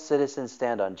 Hell's citizens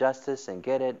stand on justice and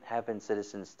get it. Heaven's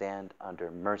citizens stand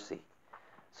under mercy.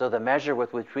 So the measure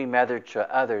with which we measure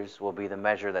to others will be the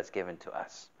measure that's given to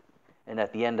us. And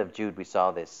at the end of Jude, we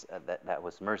saw this, that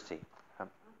was mercy.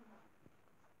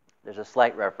 There's a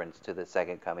slight reference to the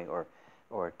second coming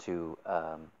or to,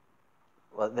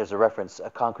 there's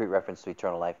a concrete reference to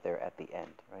eternal life there at the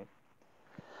end, right?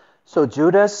 So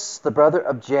Judas, the brother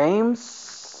of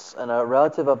James, and a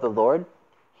relative of the Lord,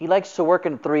 he likes to work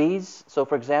in 3s. So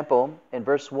for example, in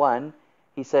verse 1,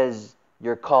 he says,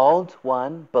 you're called,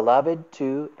 1, beloved,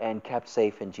 2, and kept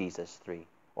safe in Jesus, 3,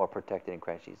 or protected in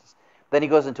Christ Jesus. Then he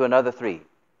goes into another 3.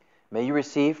 May you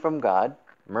receive from God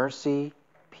mercy,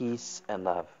 peace, and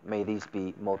love. May these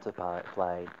be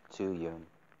multiplied to you.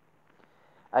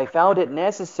 I found it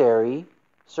necessary,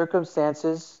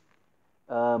 circumstances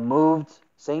moved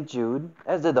St. Jude,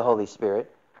 as did the Holy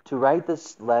Spirit, to write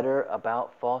this letter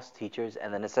about false teachers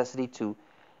and the necessity to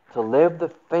live the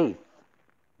faith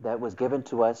that was given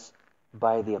to us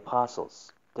by the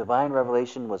apostles. Divine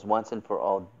revelation was once and for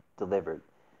all delivered.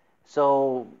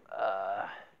 So,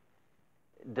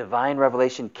 divine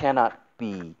revelation cannot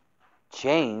be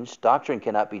changed. Doctrine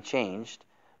cannot be changed,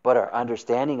 but our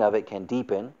understanding of it can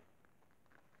deepen.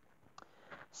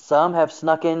 Some have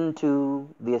snuck into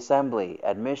the assembly.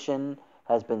 Admission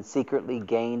has been secretly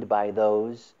gained by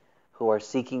those who are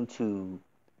seeking to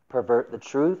pervert the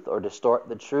truth or distort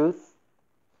the truth.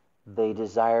 They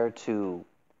desire to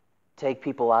take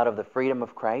people out of the freedom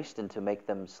of Christ and to make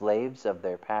them slaves of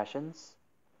their passions.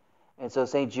 And so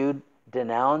St. Jude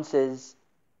denounces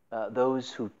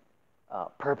those who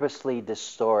purposely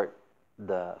distort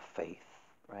the faith,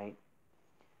 right?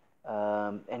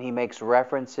 And he makes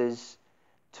references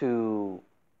to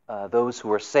those who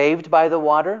were saved by the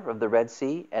water of the Red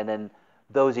Sea, and then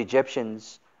those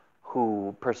Egyptians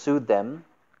who pursued them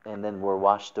and then were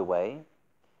washed away.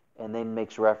 And then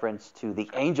makes reference to the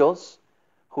angels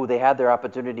who they had their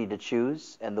opportunity to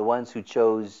choose, and the ones who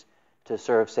chose to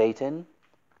serve Satan,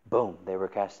 boom, they were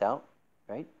cast out,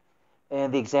 right?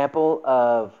 And the example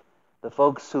of the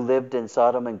folks who lived in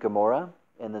Sodom and Gomorrah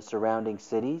and the surrounding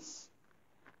cities.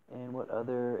 And what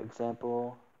other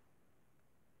example?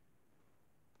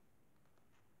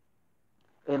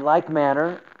 In like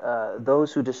manner,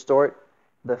 those who distort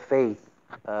the faith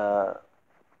are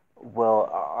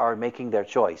making their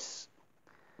choice.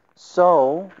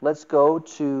 So let's go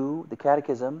to the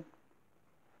Catechism,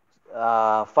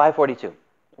 542.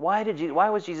 Why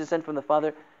was Jesus sent from the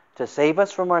Father? To save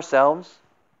us from ourselves,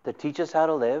 to teach us how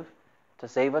to live, to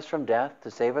save us from death,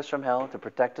 to save us from hell, to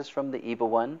protect us from the evil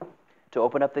one, to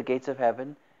open up the gates of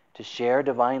heaven, to share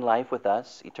divine life with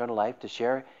us, eternal life, to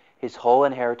share his whole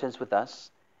inheritance with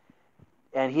us.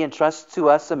 And he entrusts to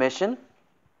us a mission.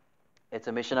 It's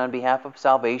a mission on behalf of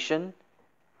salvation,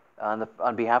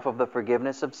 on behalf of the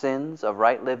forgiveness of sins, of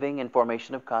right living and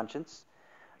formation of conscience.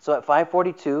 So at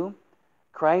 542,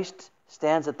 Christ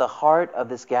stands at the heart of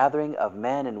this gathering of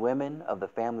men and women of the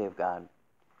family of God.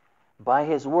 By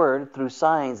his word, through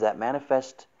signs that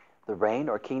manifest the reign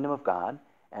or kingdom of God,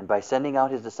 and by sending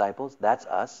out his disciples, that's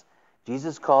us,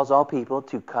 Jesus calls all people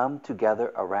to come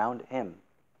together around him,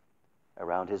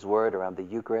 around his word, around the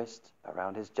Eucharist,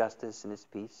 around his justice and his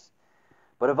peace.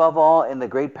 But above all, in the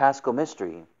great Paschal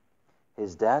mystery,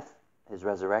 his death, his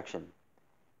resurrection,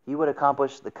 he would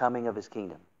accomplish the coming of his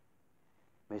kingdom.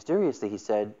 Mysteriously, he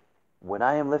said, when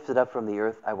I am lifted up from the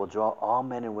earth, I will draw all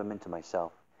men and women to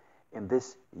myself.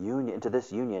 Into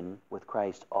this union with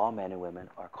Christ, all men and women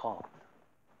are called.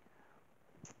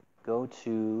 Go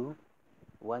to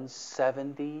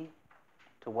 170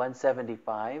 to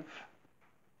 175.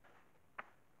 I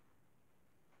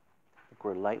think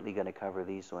we're lightly going to cover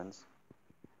these ones.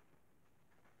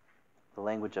 The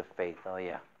language of faith. Oh,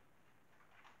 yeah.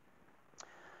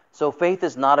 So faith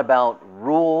is not about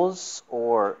rules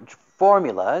or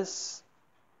formulas,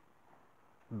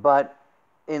 but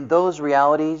in those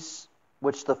realities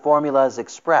which the formulas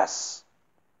express,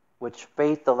 which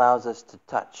faith allows us to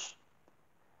touch.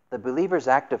 The believer's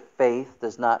act of faith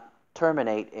does not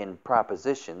terminate in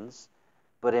propositions,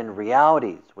 but in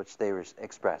realities which they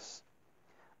express.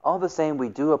 All the same, we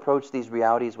do approach these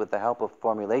realities with the help of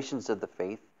formulations of the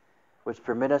faith, which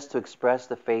permit us to express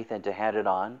the faith and to hand it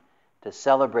on, to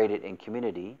celebrate it in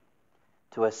community,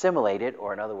 to assimilate it,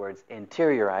 or in other words,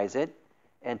 interiorize it,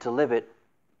 and to live it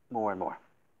more and more.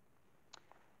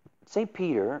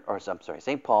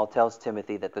 St. Paul tells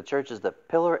Timothy that the church is the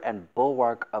pillar and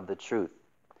bulwark of the truth.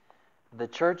 The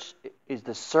church is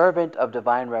the servant of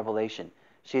divine revelation.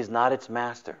 She is not its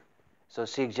master. So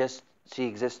she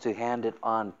exists to hand it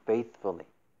on faithfully,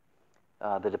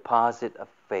 the deposit of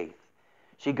faith.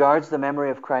 She guards the memory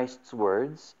of Christ's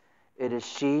words. It is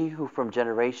she who from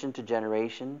generation to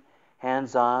generation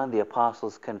hands on the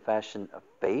apostles' confession of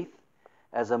faith.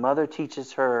 As a mother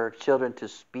teaches her children to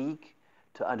speak,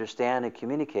 to understand and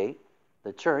communicate,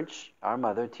 the church, our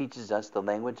mother, teaches us the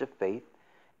language of faith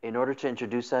in order to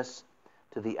introduce us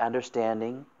to the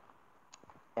understanding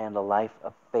and the life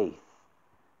of faith.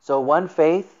 So one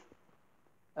faith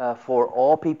for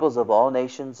all peoples of all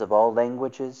nations, of all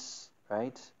languages,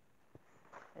 right?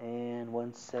 And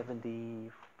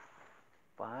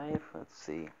 175, let's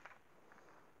see.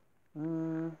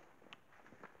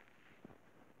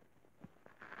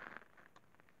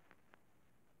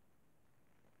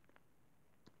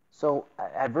 So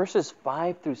at verses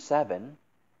 5 through 7,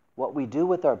 what we do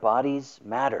with our bodies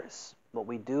matters. What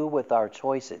we do with our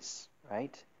choices,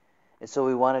 right? And so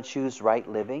we want to choose right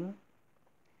living.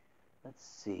 Let's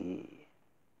see.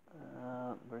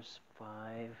 Verse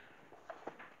 5.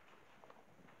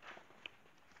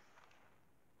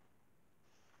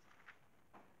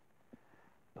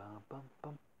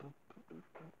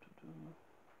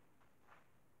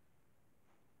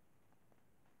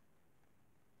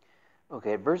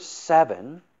 Okay, verse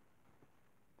 7.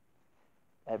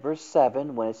 at verse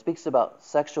 7, when it speaks about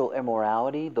sexual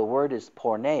immorality, the word is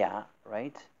porneia,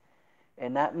 right?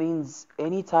 And that means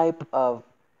any type of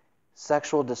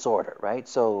sexual disorder, right?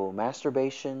 So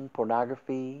masturbation,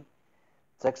 pornography,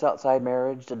 sex outside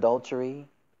marriage, adultery,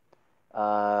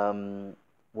 woman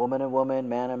and woman,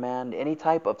 man and man, any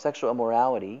type of sexual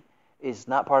immorality is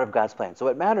not part of God's plan. So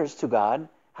it matters to God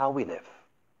how we live.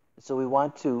 So we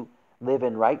want to live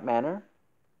in right manner,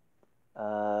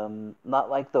 not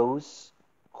like those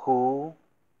who,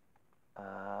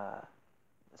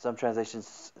 some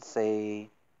translations say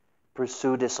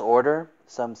pursue disorder,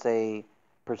 some say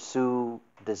pursue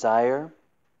desire.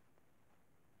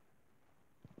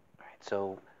 All right,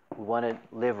 so we want to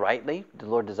live rightly. The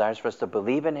Lord desires for us to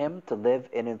believe in Him, to live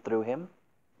in and through Him.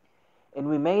 And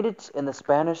we made it in the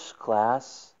Spanish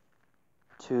class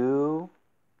to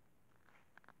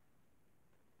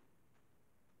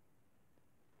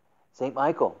St.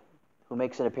 Michael, who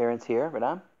makes an appearance here,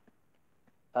 right?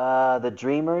 The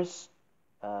dreamers.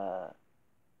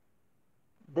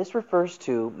 This refers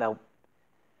to, now,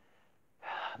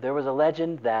 there was a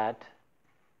legend that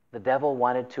the devil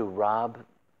wanted to rob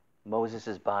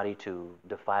Moses' body to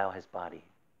defile his body.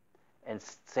 And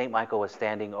St. Michael was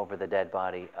standing over the dead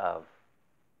body of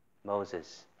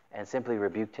Moses and simply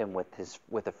rebuked him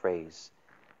with a phrase,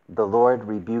 "The Lord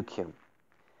rebuke him."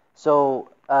 So,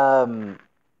 and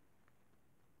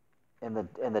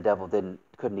the devil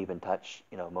couldn't even touch,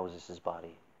 Moses'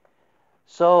 body.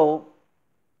 So,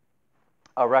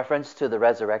 a reference to the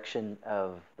resurrection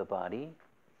of the body,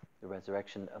 the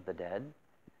resurrection of the dead,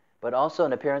 but also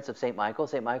an appearance of St. Michael.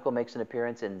 St. Michael makes an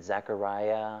appearance in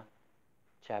Zechariah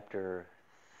chapter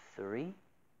 3,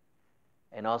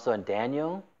 and also in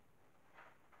Daniel,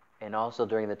 and also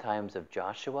during the times of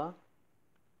Joshua.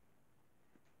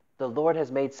 The Lord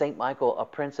has made St. Michael a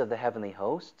prince of the heavenly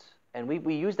hosts, and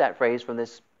we use that phrase from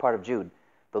this part of Jude.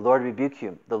 The Lord rebuke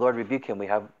him. The Lord rebuke him.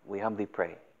 We humbly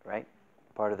pray, right?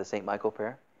 Part of the St. Michael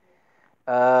prayer.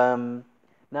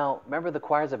 Now, remember the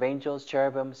choirs of angels,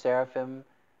 cherubim, seraphim,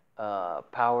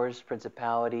 powers,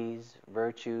 principalities,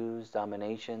 virtues,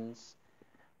 dominations,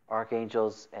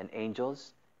 archangels, and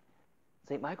angels.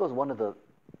 St. Michael is one of the,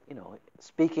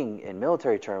 speaking in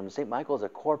military terms, St. Michael is a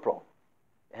corporal,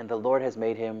 and the Lord has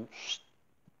made him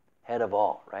head of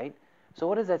all, right? So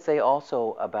what does that say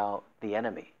also about the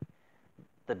enemy?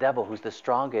 The devil, who's the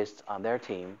strongest on their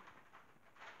team,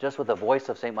 just with the voice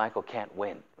of St. Michael can't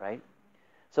win, right?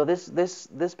 So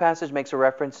this passage makes a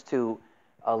reference to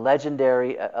a legend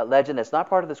that's not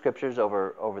part of the scriptures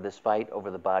over this fight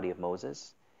over the body of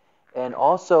Moses. And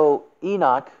also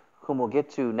Enoch, whom we'll get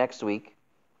to next week,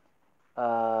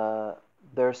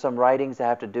 there are some writings that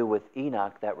have to do with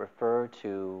Enoch that refer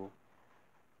to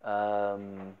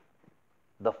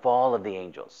the fall of the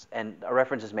angels. And a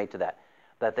reference is made to that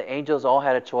the angels all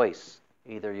had a choice.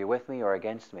 Either you're with me or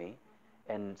against me.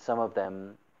 And some of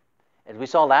them, as we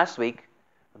saw last week,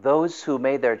 those who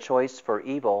made their choice for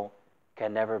evil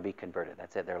can never be converted.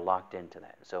 That's it. They're locked into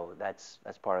that. So that's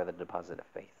part of the deposit of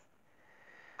faith.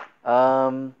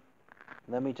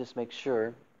 Let me just make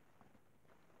sure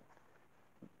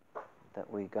that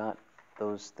we got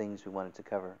those things we wanted to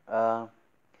cover.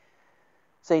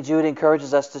 St. Jude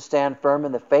encourages us to stand firm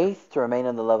in the faith, to remain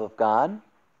in the love of God.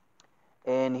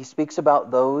 And he speaks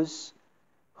about those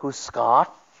who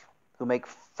scoff, who make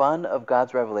fun of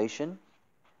God's revelation,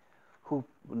 who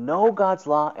know God's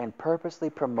law and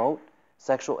purposely promote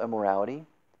sexual immorality,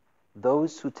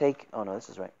 those who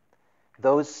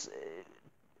those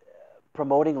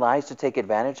promoting lies to take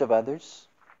advantage of others.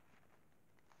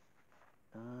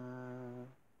 We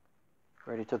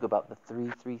already talked about the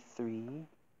 333.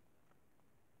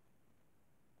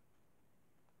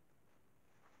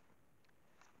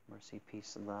 Mercy,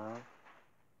 peace, and love.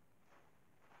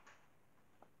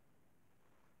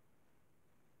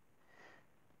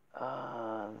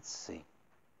 Let's see.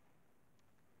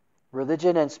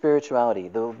 Religion and spirituality.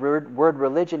 The word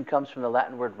religion comes from the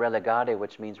Latin word religare,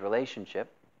 which means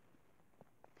relationship.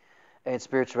 And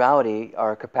spirituality,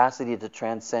 our capacity to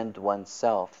transcend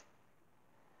oneself.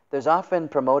 There's often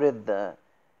promoted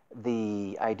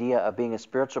the idea of being a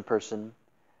spiritual person,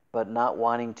 but not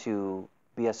wanting to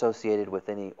be associated with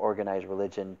any organized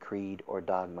religion, creed, or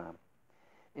dogma.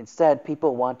 Instead,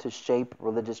 people want to shape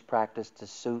religious practice to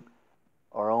suit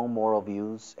our own moral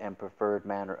views and preferred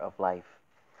manner of life.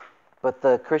 But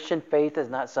the Christian faith is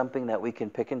not something that we can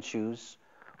pick and choose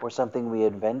or something we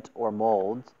invent or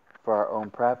mold for our own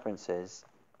preferences.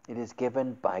 It is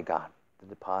given by God, the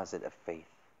deposit of faith.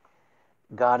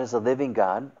 God is a living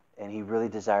God, and He really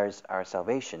desires our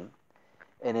salvation,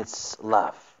 and it's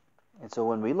love. And so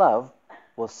when we love,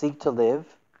 we'll seek to live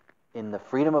in the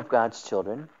freedom of God's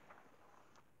children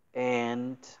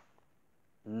and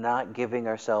not giving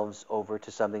ourselves over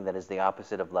to something that is the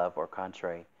opposite of love or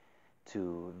contrary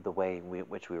to the way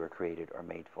which we were created or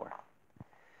made for.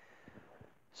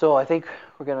 So I think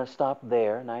we're going to stop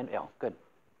there. Good.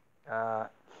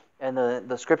 And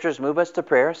the scriptures move us to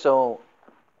prayer, so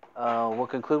we'll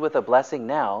conclude with a blessing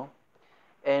now.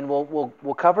 And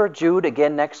we'll cover Jude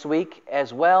again next week,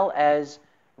 as well as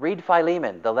read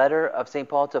Philemon, the letter of St.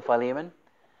 Paul to Philemon.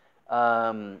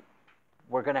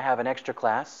 We're going to have an extra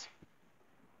class.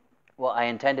 Well, I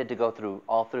intended to go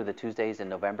all through the Tuesdays in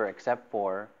November, except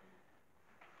for,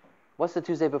 what's the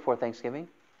Tuesday before Thanksgiving?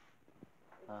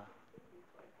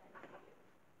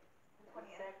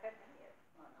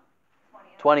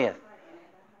 20th.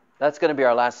 That's going to be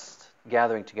our last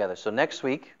gathering together. So next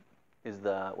week is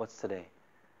what's today?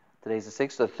 Today's the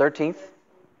 6th, the 13th.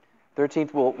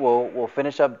 13th, we'll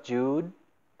finish up Jude,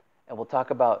 and we'll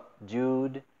talk about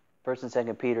Jude, 1st and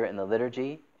 2nd Peter, and the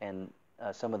liturgy, and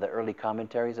some of the early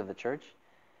commentaries of the church.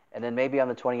 And then maybe on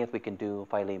the 20th we can do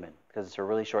Philemon, because it's a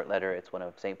really short letter. It's one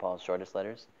of St. Paul's shortest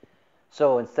letters.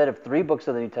 So instead of 3 books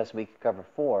of the New Testament, we could cover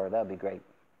 4. That would be great.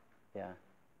 Yeah.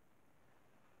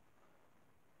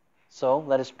 So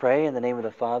let us pray in the name of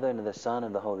the Father, and of the Son,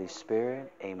 and the Holy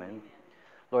Spirit. Amen.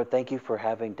 Lord, thank you for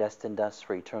having destined us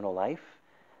for eternal life.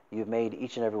 You've made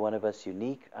each and every one of us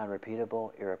unique,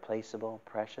 unrepeatable, irreplaceable,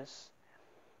 precious.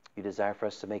 You desire for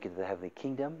us to make it to the heavenly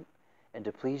kingdom and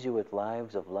to please you with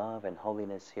lives of love and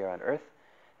holiness here on earth.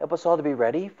 Help us all to be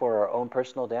ready for our own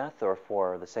personal death or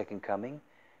for the second coming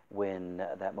when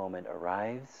that moment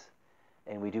arrives.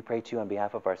 And we do pray to you on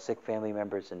behalf of our sick family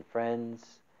members and friends,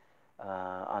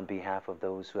 on behalf of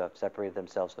those who have separated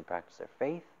themselves from the practice of their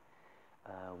faith.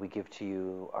 We give to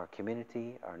you our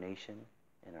community, our nation,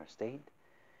 and our state.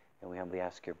 And we humbly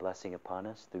ask your blessing upon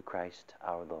us through Christ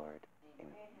our Lord.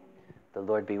 Amen. The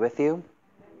Lord be with you.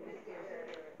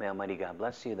 May Almighty God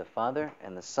bless you, the Father,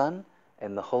 and the Son,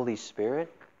 and the Holy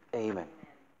Spirit. Amen.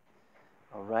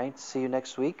 All right, see you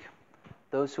next week.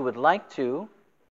 Those who would like to